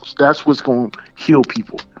counts. That's what's going to heal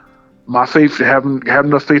people. My faith, having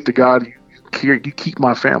enough faith to God, you keep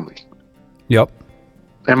my family. Yep.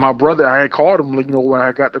 And my brother, I had called him, when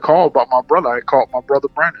I got the call about my brother, I had called my brother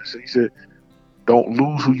Brandon. So he said, don't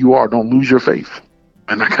lose who you are. Don't lose your faith.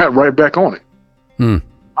 And I got right back on it.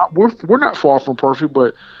 We're not far from perfect,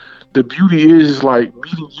 but the beauty is like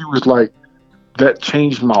meeting you is like, that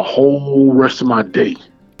changed my whole rest of my day.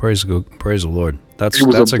 Praise the Lord. That's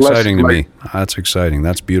exciting to me. That's exciting.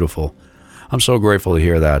 That's beautiful. I'm so grateful to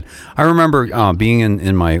hear that. I remember being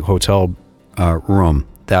in my hotel room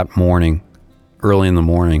that morning, early in the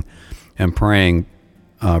morning, and praying,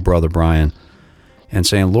 Brother Brian, and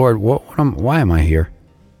saying, Lord, why am I here?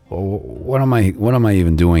 What am I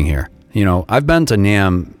even doing here? I've been to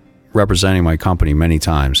NAMM representing my company many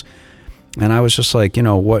times, and I was just like,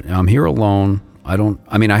 what? I'm here alone. I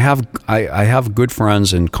have good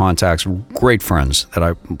friends and contacts, great friends that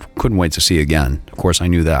I couldn't wait to see again. Of course, I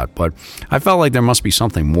knew that, but I felt like there must be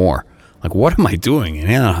something more. Like, what am I doing in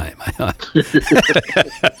Anaheim?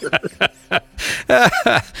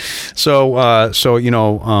 So I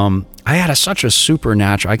had such a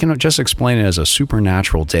supernatural. I can just explain it as a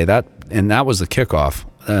supernatural day. That was the kickoff,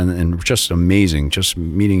 and just amazing. Just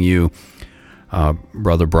meeting you.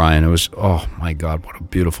 Brother Brian, it was, oh my God, what a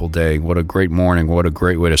beautiful day. What a great morning. What a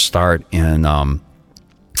great way to start. And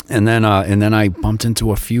And then I bumped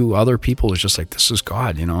into a few other people. It's just like, this is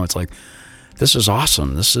God, it's like, this is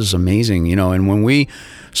awesome. This is amazing, and when we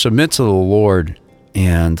submit to the Lord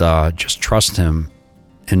and just trust him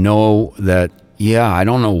and know that, I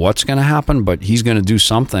don't know what's going to happen, but he's going to do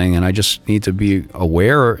something. And I just need to be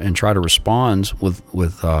aware and try to respond with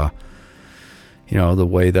the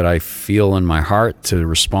way that I feel in my heart to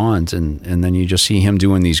respond. And then you just see him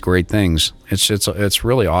doing these great things. It's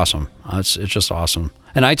really awesome. It's just awesome.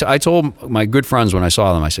 And I told my good friends when I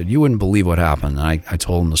saw them, I said, you wouldn't believe what happened. And I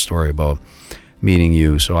told them the story about meeting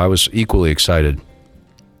you. So I was equally excited.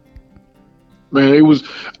 Man, it was.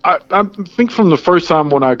 I think from the first time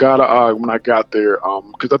when I got there,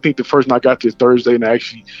 because I think the first night I got there Thursday, and I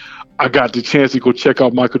got the chance to go check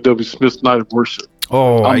out Michael W. Smith's Night of Worship.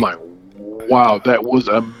 Oh, I'm like, wow, that was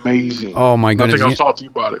amazing. Oh my goodness! I think I'll talk to you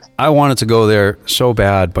about it. I wanted to go there so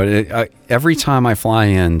bad, but every time I fly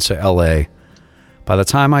into LA, by the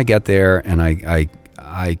time I get there and I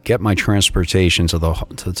get my transportation to the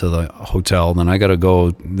hotel, then I got to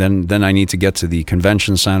go. Then I need to get to the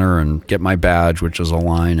convention center and get my badge, which is a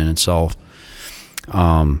line in itself.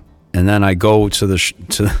 And then I go to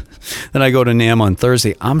then I go to NAMM on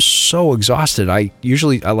Thursday. I'm so exhausted. I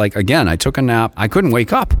took a nap. I couldn't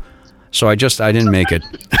wake up, so I didn't make it.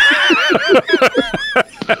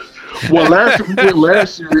 Well,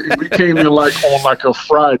 last year we came in on a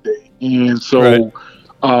Friday, and so. Right.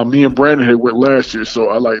 Me and Brandon had went last year, so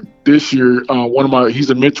this year.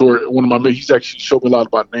 He's a mentor. He's actually showed me a lot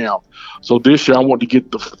about NAMM. So this year I wanted to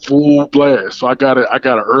get the full blast. So I got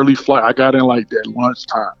an early flight. I got in at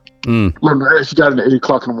lunchtime. I actually got in at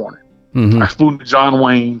 8:00 in the morning. Mm-hmm. I flew into John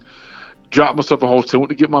Wayne, dropped myself at a hotel, went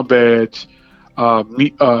to get my badge.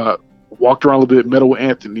 Walked around a little bit, met with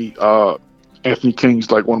Anthony. Anthony King's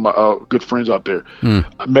one of my good friends out there.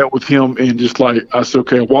 I met with him and just I said,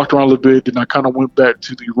 okay, I walked around a little bit. Then I kind of went back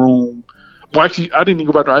to the room. Well, actually, I didn't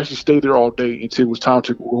even go back there. I actually stayed there all day until it was time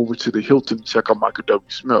to go over to the Hilton and check out Michael W.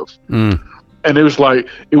 Smith. And it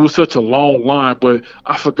was such a long line, but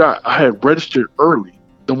I forgot I had registered early.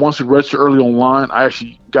 Then once we registered early online, I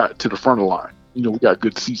actually got to the front of the line. We got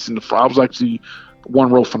good seats in the front. I was actually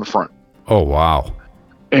one row from the front. Oh, wow.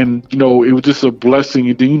 And, it was just a blessing.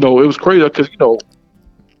 And then, it was crazy because,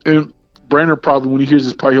 and Brandon probably, when he hears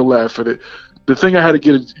this, probably he'll laugh at it. The thing I had to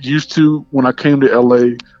get used to when I came to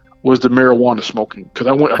LA was the marijuana smoking. Because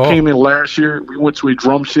I came in last year. We went to a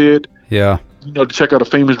drum shed. Yeah. To check out a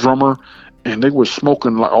famous drummer. And they were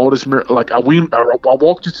smoking all this marijuana. I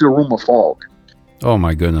walked into the room of fog. Oh,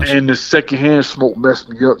 my goodness. And the secondhand smoke messed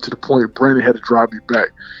me up to the point Brandon had to drive me back.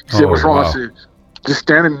 He said, what's wrong? Wow. I said, just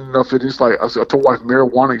standing enough, it's I told my wife,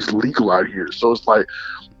 marijuana is legal out here. So it's I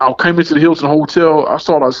came into the Hilton Hotel. I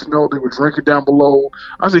smelled they were drinking down below.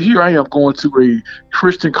 I said, here I am going to a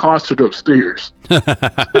Christian concert upstairs.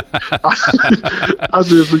 I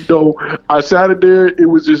sat in there. It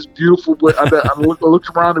was just beautiful. But I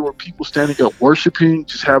looked around. There were people standing up, worshiping,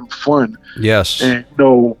 just having fun. Yes. And,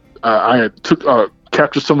 I had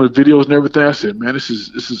captured some of the videos and everything. I said, man, this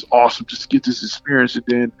is awesome just to get this experience. And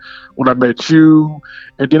then when I met you,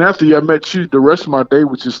 and then after I met you, the rest of my day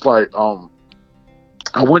was just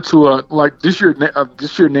I went to this year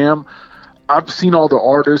NAMM, I've seen all the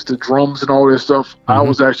artists, the drums and all this stuff. Mm-hmm. I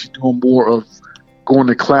was actually doing more of going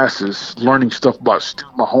to classes, learning stuff about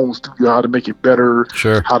my home studio, how to make it better,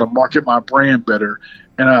 sure, how to market my brand better.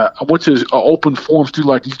 And I went to an open forum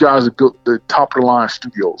studio. These guys have built the top of the line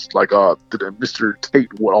studios, the Mr.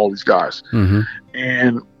 Tate with all these guys. Mm-hmm.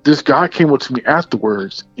 And this guy came up to me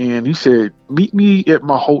afterwards and he said, meet me at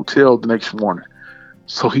my hotel the next morning.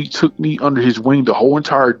 So he took me under his wing the whole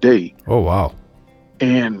entire day. Oh, wow.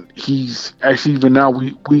 And he's actually, even now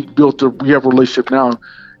we have a relationship now.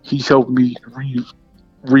 He's helped me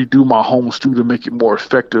redo my home studio, make it more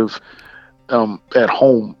effective at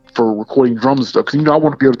home for recording drums and stuff. Because, I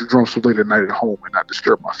want to be able to do drums so late at night at home and not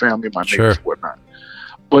disturb my family, my neighbors, and whatnot.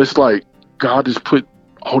 But it's God has put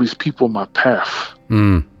all these people in my path.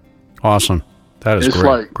 Awesome. That is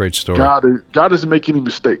great. Great story. God doesn't make any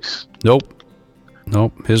mistakes. Nope.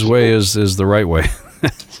 His way is the right way.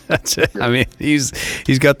 That's it. Yeah. I mean, he's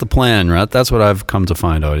got the plan, right? That's what I've come to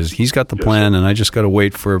find out. Is he's got the plan, and I just got to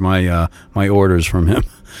wait for my my orders from him.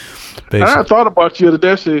 And I thought about you the other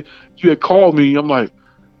day. I said, you had called me. I'm like,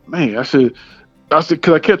 man. I said, because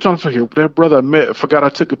I kept trying to say, that brother I met, I forgot I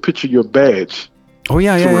took a picture of your badge. Oh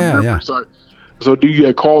yeah. So you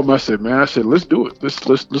had called me. I said, let's do it. Let's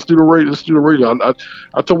do the radio. Let's do the radio.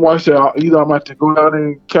 I told him, I said, either I'm going to have to go down there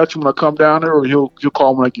and catch him when I come down there, or he'll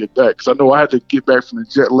call when I get back. Because I know I had to get back from the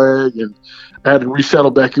jet lag, and I had to resettle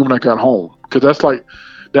back in when I got home. Because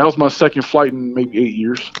that was my second flight in maybe 8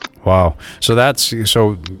 years. Wow. So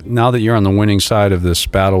now that you're on the winning side of this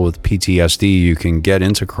battle with PTSD, you can get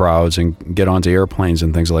into crowds and get onto airplanes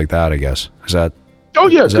and things like that, I guess. Is that? Oh,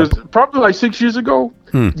 yeah, because probably like 6 years ago,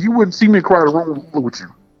 you wouldn't see me in a crowded room with you.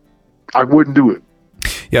 I wouldn't do it.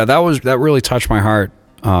 Yeah, that really touched my heart,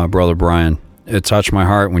 Brother Brian. It touched my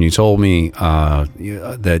heart when you told me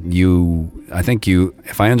that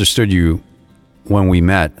if I understood you when we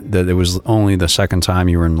met, that it was only the second time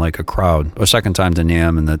you were in like a crowd, or second time to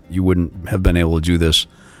NAMM, and that you wouldn't have been able to do this,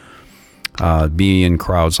 be in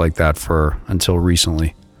crowds like that until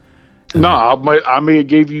recently. No, I may have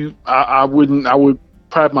gave you, I would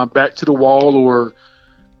have my back to the wall, or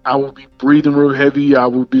I would be breathing real heavy. I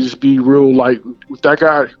would just be real, like, with that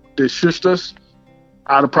guy that shushed us,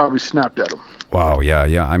 I'd have probably snapped at him. Wow,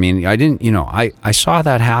 yeah. I mean, I didn't, I saw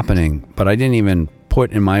that happening, but I didn't even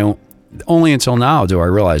put in my own, only until now do I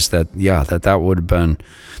realize that, that would have been,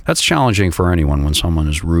 that's challenging for anyone when someone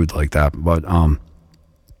is rude like that.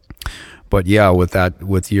 But yeah,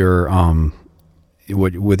 with your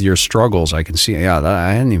struggles, I can see,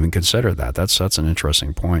 I hadn't even considered that. That's an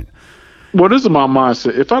interesting point. Well, this is my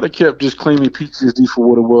mindset. If I'd have kept just claiming PTSD for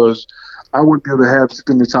what it was, I wouldn't be able to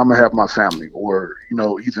spend the time I have with my family, or,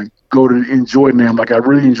 even go to enjoy NAMM like I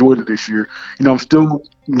really enjoyed it this year. I'm still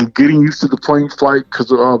getting used to the plane flight, because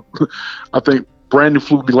I think Brandon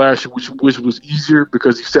flew me last year, which was easier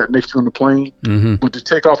because he sat next to me on the plane. Mm-hmm. But the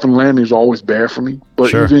takeoff and landing is always bad for me.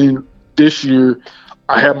 But sure. Even this year,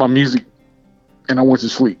 I had my music and I went to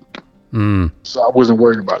sleep. So I wasn't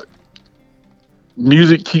worried about it.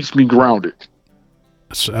 Music keeps me grounded.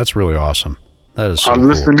 That's really awesome. That is so I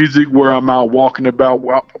listen to music where I'm out walking about.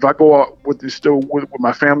 Well, if I go out with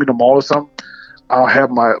my family to the mall or something, I'll have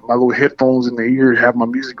my little headphones in the ear, have my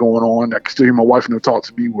music going on. I can still hear my wife and they'll talk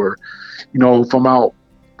to me. Where, if I'm out,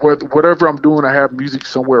 whatever I'm doing, I have music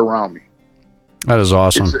somewhere around me. That is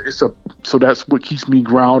awesome. So that's what keeps me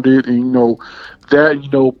grounded, and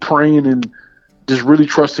praying and just really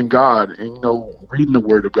trusting God, and reading the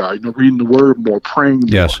Word of God, reading the Word more, praying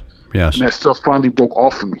more. Yes. And that stuff finally broke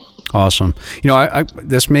off of me. Awesome.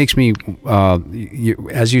 This makes me,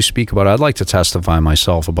 as you speak about it, I'd like to testify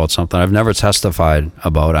myself about something I've never testified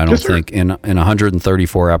about, I don't think, in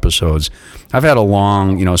 134 episodes. I've had a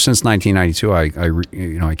long, since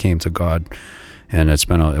 1992, I came to God, and it's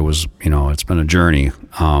been a journey.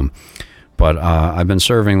 But I've been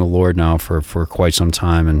serving the Lord now for quite some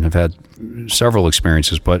time, and have had several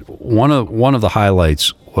experiences. But one of the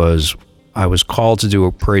highlights was I was called to do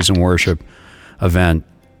a praise and worship event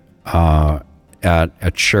at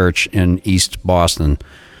a church in East Boston,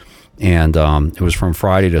 and it was from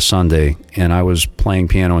Friday to Sunday, and I was playing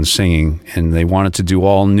piano and singing, and they wanted to do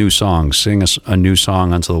all new songs, sing a new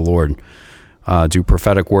song unto the Lord, do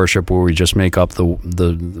prophetic worship where we just make up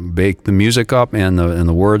bake the music up and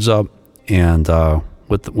the words up, and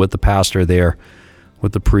with the pastor there,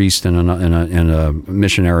 with the priest and a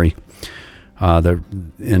missionary,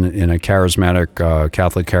 in a charismatic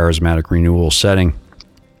Catholic charismatic renewal setting.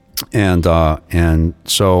 And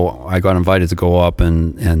so I got invited to go up,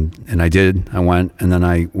 and I did. I went, and then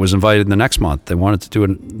I was invited the next month. They wanted to do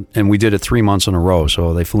it, and we did it 3 months in a row.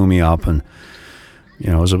 So they flew me up, and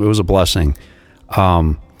it was a blessing.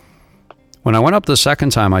 When I went up the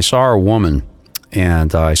second time, I saw a woman,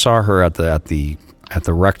 and I saw her at the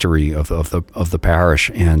rectory of the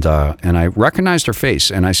parish, and I recognized her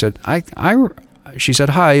face, and I said, she said,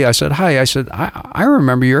 hi. I said, hi. I said, I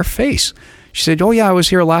remember your face. She said, oh, yeah, I was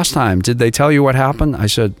here last time. Did they tell you what happened? I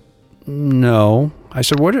said, no. I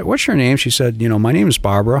said, what's your name? She said, my name is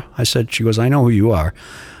Barbara. She goes, I know who you are.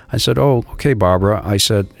 I said, oh, okay, Barbara. I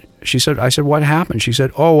said, what happened? She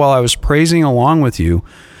said, oh, well, I was praising along with you,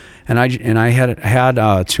 and I had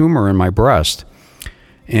a tumor in my breast,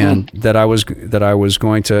 and that I was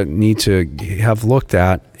going to need to have looked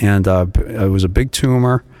at, and it was a big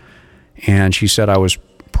tumor, and she said, I was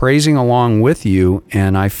praising along with you,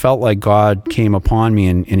 and I felt like God came upon me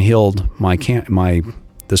and healed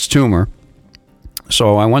this tumor.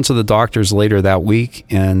 So I went to the doctors later that week,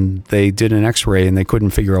 and they did an x-ray, and they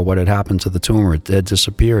couldn't figure out what had happened to the tumor. It had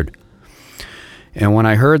disappeared. And when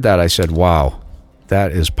I heard that, I said, wow,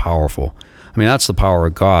 that is powerful. I mean, that's the power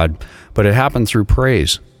of God, but it happened through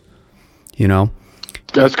praise,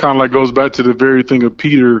 That's kind of like goes back to the very thing of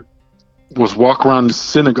Peter was walking around the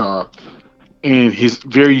synagogue, and his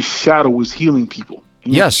very shadow was healing people.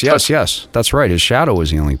 Yes. That's right. His shadow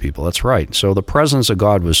was healing people. That's right. So the presence of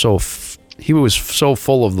God was he was so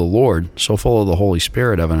full of the Lord, so full of the Holy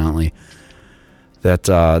Spirit, evidently,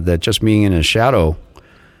 that just being in his shadow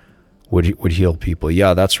would heal people.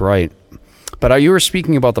 Yeah, that's right. But you were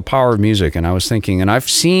speaking about the power of music, and I was thinking, and I've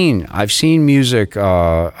seen music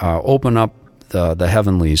open up the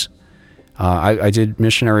heavenlies. I did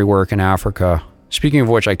missionary work in Africa. Speaking of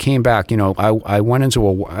which, I came back. I went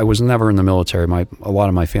into I was never in the military. A lot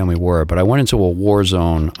of my family were, but I went into a war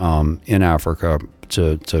zone in Africa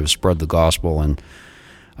to spread the gospel. And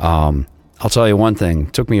I'll tell you one thing: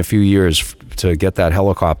 it took me a few years to get that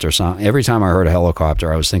helicopter sound. Every time I heard a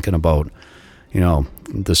helicopter, I was thinking about,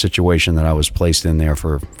 the situation that I was placed in there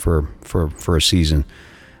for a season.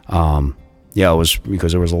 It was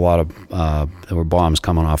because there was a lot of there were bombs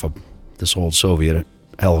coming off of this old Soviet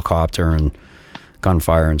helicopter and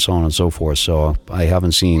gunfire and so on and so forth. So I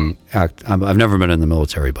haven't seen I've never been in the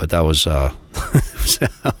military, but that was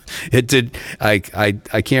it did. I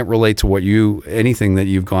can't relate to anything that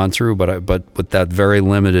you've gone through, but with that very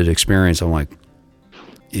limited experience, I'm like,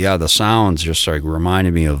 yeah, the sounds just like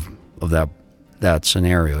reminded me of that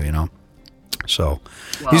scenario, So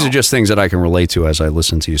These are just things that I can relate to as I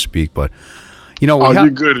listen to you speak. But you're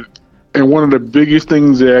good. And one of the biggest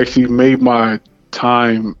things that actually made my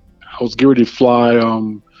time, I was getting ready to fly. I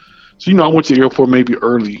went to the airport maybe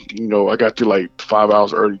early. I got there like 5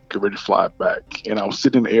 hours early, get ready to fly back. And I was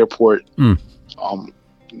sitting in the airport,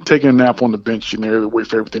 taking a nap on the bench and there, wait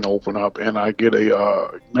for everything to open up. And I get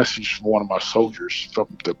a message from one of my soldiers from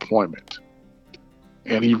deployment.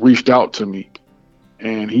 And he reached out to me.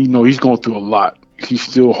 And he's going through a lot. He's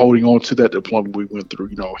still holding on to that deployment we went through.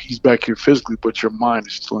 He's back here physically, but your mind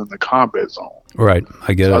is still in the combat zone. Right,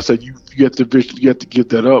 I get it. I said you have to give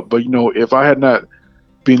that up. But if I had not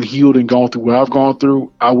been healed and gone through what I've gone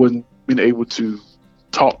through, I wouldn't been able to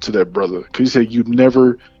talk to that brother, because he said you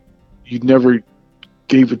never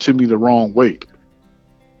gave it to me the wrong way.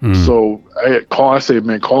 So I said,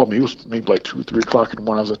 man, call me. It was maybe like 2 or 3 o'clock in the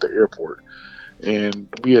morning. I was at the airport, and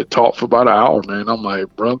we had talked for about an hour. Man, I'm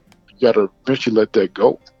like, bro, got to eventually let that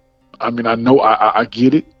go. I mean, I know I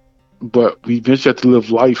get it, but we eventually have to live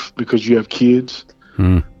life because you have kids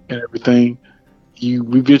and everything. We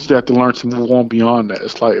eventually have to learn to move on beyond that.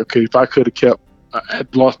 It's like, okay, if I could have kept, I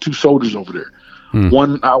had lost 2 soldiers over there.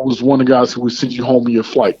 I was one of the guys who would send you home in your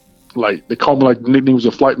flight. Like, they called me, like, the nickname was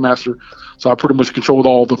a flight master. So I pretty much controlled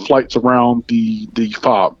all the flights around the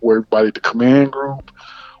FOB, where everybody, the command group,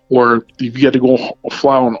 or if you had to go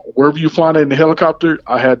fly on wherever you're flying in the helicopter,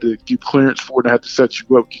 I had to give clearance for it. I had to set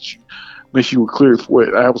you up, make sure you were cleared for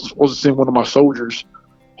it. I was supposed to send one of my soldiers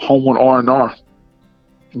home on R&R,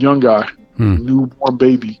 young guy, newborn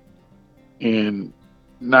baby, and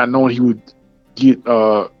not knowing he would get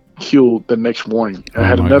killed the next morning. I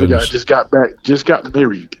had another guy just got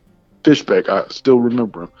married, Fishback. I still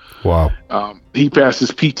remember him. Wow. He passed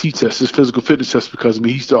his PT test, his physical fitness test, because of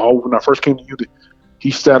me. When I first came to unit, he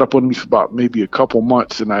sat up on me for about maybe a couple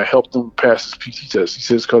months, and I helped him pass his PT test. He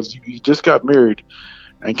says because he just got married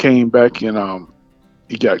and came back, and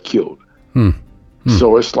he got killed.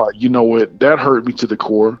 So it's like, that hurt me to the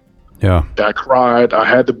core. Yeah. I cried. I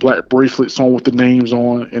had the black bracelets on with the names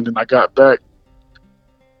on, and then I got back,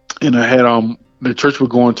 and I had the church we're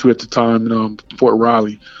going to at the time in Fort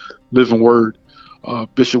Riley, Living Word.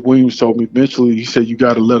 Bishop Williams told me eventually, he said, you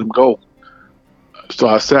got to let him go. So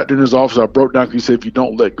I sat in his office. I broke down. He said, if you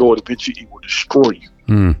don't let go, eventually he will destroy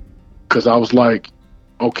you. Because I was like,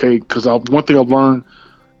 okay, because one thing I've learned,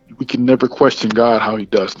 we can never question God how he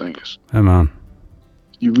does things. Amen.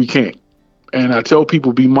 We can't. And I tell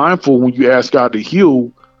people, be mindful when you ask God to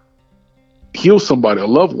heal somebody, a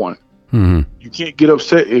loved one. You can't get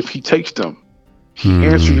upset if he takes them. He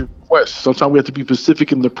answers your requests. Sometimes we have to be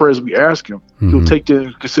specific in the prayers we ask him. He'll take that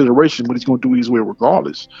into consideration, but he's going to do it his way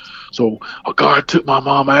regardless. So, God took my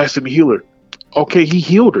mom. I asked him to heal her. Okay, he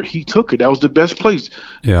healed her. He took her. That was the best place.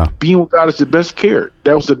 Yeah. Being with God is the best care.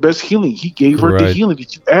 That was the best healing. He gave her the healing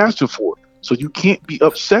that you asked him for. So you can't be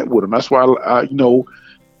upset with him. That's why,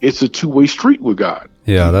 it's a two-way street with God.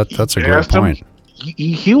 Yeah, that's a great point.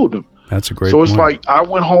 He healed him. That's a great point. So it's like I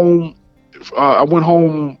went home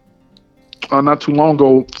not too long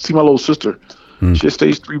ago to see my little sister. She had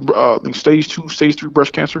stage 2, stage 3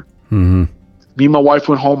 breast cancer. Me and my wife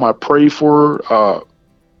went home. I prayed for her.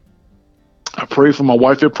 I prayed for my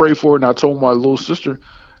wife and prayed for her, and I told my little sister,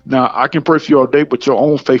 now I can pray for you all day, but your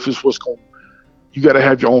own faith is what's going. You got to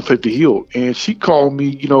have your own faith to heal. And she called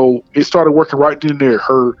me. It started working right then and there.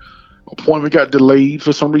 Her appointment got delayed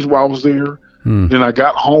for some reason while I was there. Then I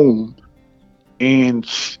got home, and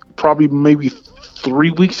probably maybe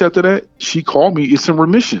 3 weeks after that, she called me. It's in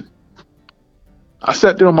remission. I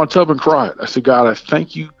sat there on my tub and cried. I said, God, I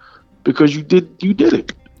thank you because you did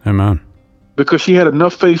it. Amen. Because she had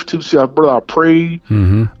enough faith to say, brother, I prayed.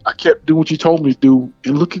 I kept doing what you told me to do,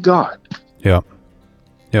 and look at God. Yeah.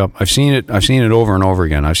 Yep. I've seen it over and over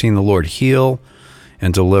again. I've seen the Lord heal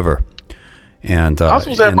and deliver. And I was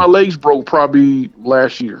supposed to have my legs broke probably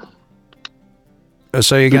last year.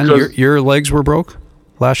 Say again, your legs were broke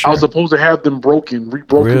last year? I was supposed to have them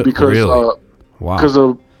rebroken because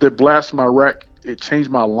of the blast my rack. It changed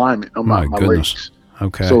my alignment on my legs.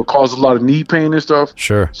 Okay. So it caused a lot of knee pain and stuff.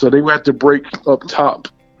 Sure. So they would have to break up top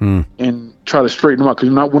and try to straighten them out.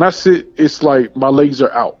 Because when I sit, it's like my legs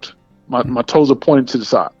are out. My toes are pointing to the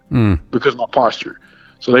side because of my posture.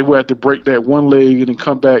 So they would have to break that one leg and then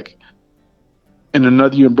come back in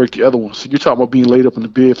another year and break the other one. So you're talking about being laid up in the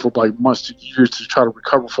bed for like months to years to try to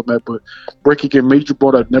recover from that. But breaking a major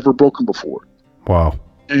bone I'd never broken before. Wow.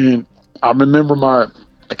 And I remember I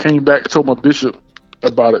came back and told my bishop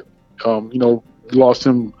about it. We lost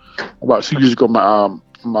him about 2 years ago,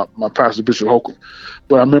 my pastor, Bishop Holcomb.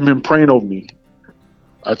 But I remember him praying over me.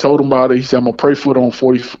 I told him about it. He said, I'm going to pray for it on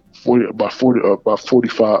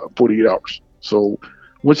 48 hours. So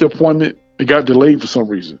went to appointment. It got delayed for some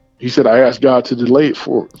reason. He said, I asked God to delay it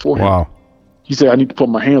for him. Wow. He said, I need to put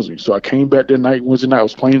my hands on you. So I came back that night, Wednesday night. I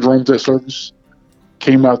was playing drums at service.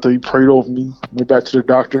 Came out there, he prayed over me. Went back to the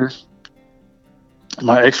doctor.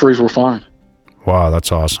 My x-rays were fine. Wow,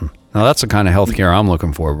 that's awesome. Now, that's the kind of health care I'm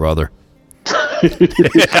looking for, brother. I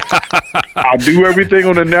do everything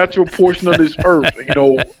on the natural portion of this earth.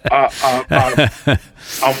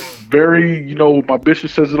 I'm very, my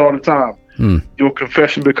bishop says it all the time. Your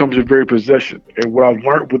confession becomes your very possession. And what I've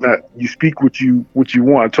learned with that, you speak what you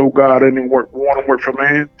want. I told God I didn't want to work for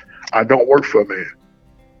man. I don't work for a man.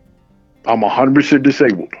 I'm 100%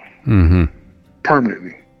 disabled,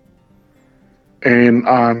 permanently, and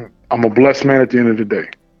I'm a blessed man at the end of the day.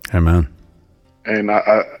 Amen. And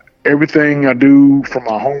I everything I do from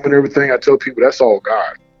my home and everything, I tell people that's all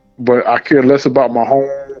God. But I care less about my home,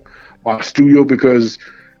 my studio, because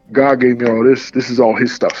God gave me all this. This is all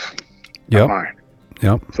His stuff. Yep. Mine.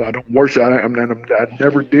 Yep. So I don't worship. I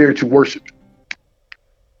never dare to worship,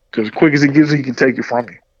 because as quick as He gives it, He can take it from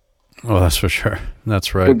me. Oh, that's for sure.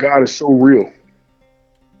 That's right. But God is so real.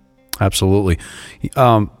 Absolutely.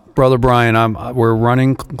 Brother Brian, we're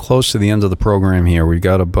running close to the end of the program here. We've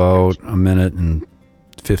got about a minute and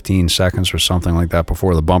 15 seconds or something like that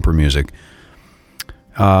before the bumper music.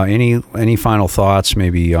 Any final thoughts?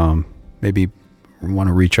 Maybe want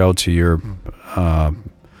to reach out to your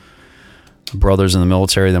brothers in the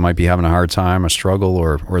military that might be having a hard time, a struggle,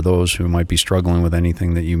 or those who might be struggling with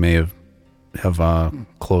anything that you may have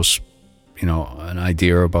close, an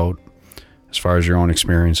idea about as far as your own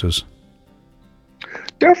experiences.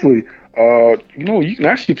 Definitely. You can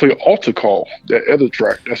actually play Altar Call, that other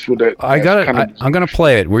track. That's what that. I got it. I'm going to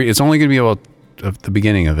play it. It's only going to be about the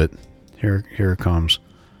beginning of it. Here it comes.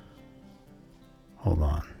 Hold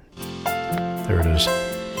on. There it is.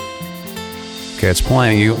 Okay, it's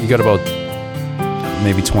playing. You got about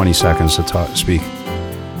maybe 20 seconds to speak.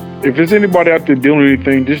 If there's anybody out there dealing with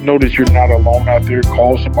anything, just know that you're not alone out there.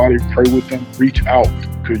 Call somebody, pray with them, reach out,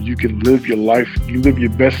 because you can live your life. You live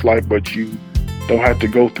your best life, but you don't have to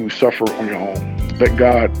go through suffer on your own. Let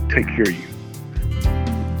God take care of you.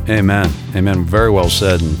 Amen. Amen. Very well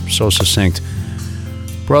said and so succinct.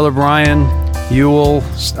 Brother Brian Ewell,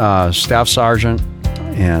 Staff Sergeant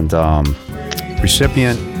and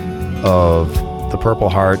recipient of the Purple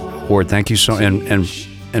Heart Award. Thank you so and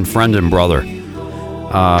friend and brother.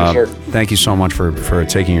 Yes, sir. Thank you so much for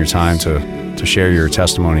taking your time to share your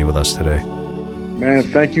testimony with us today. Man,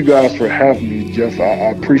 thank you guys for having me, Jeff.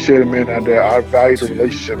 I appreciate it, man. I value the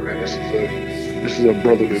relationship, man. This is a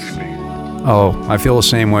brotherly for me. Oh, I feel the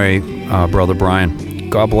same way, Brother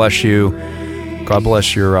Brian. God bless you. God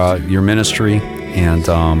bless your ministry. And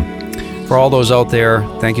for all those out there,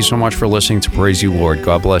 thank you so much for listening to Praise You, Lord.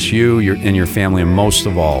 God bless you and your family, and most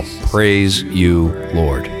of all, praise you,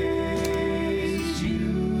 Lord.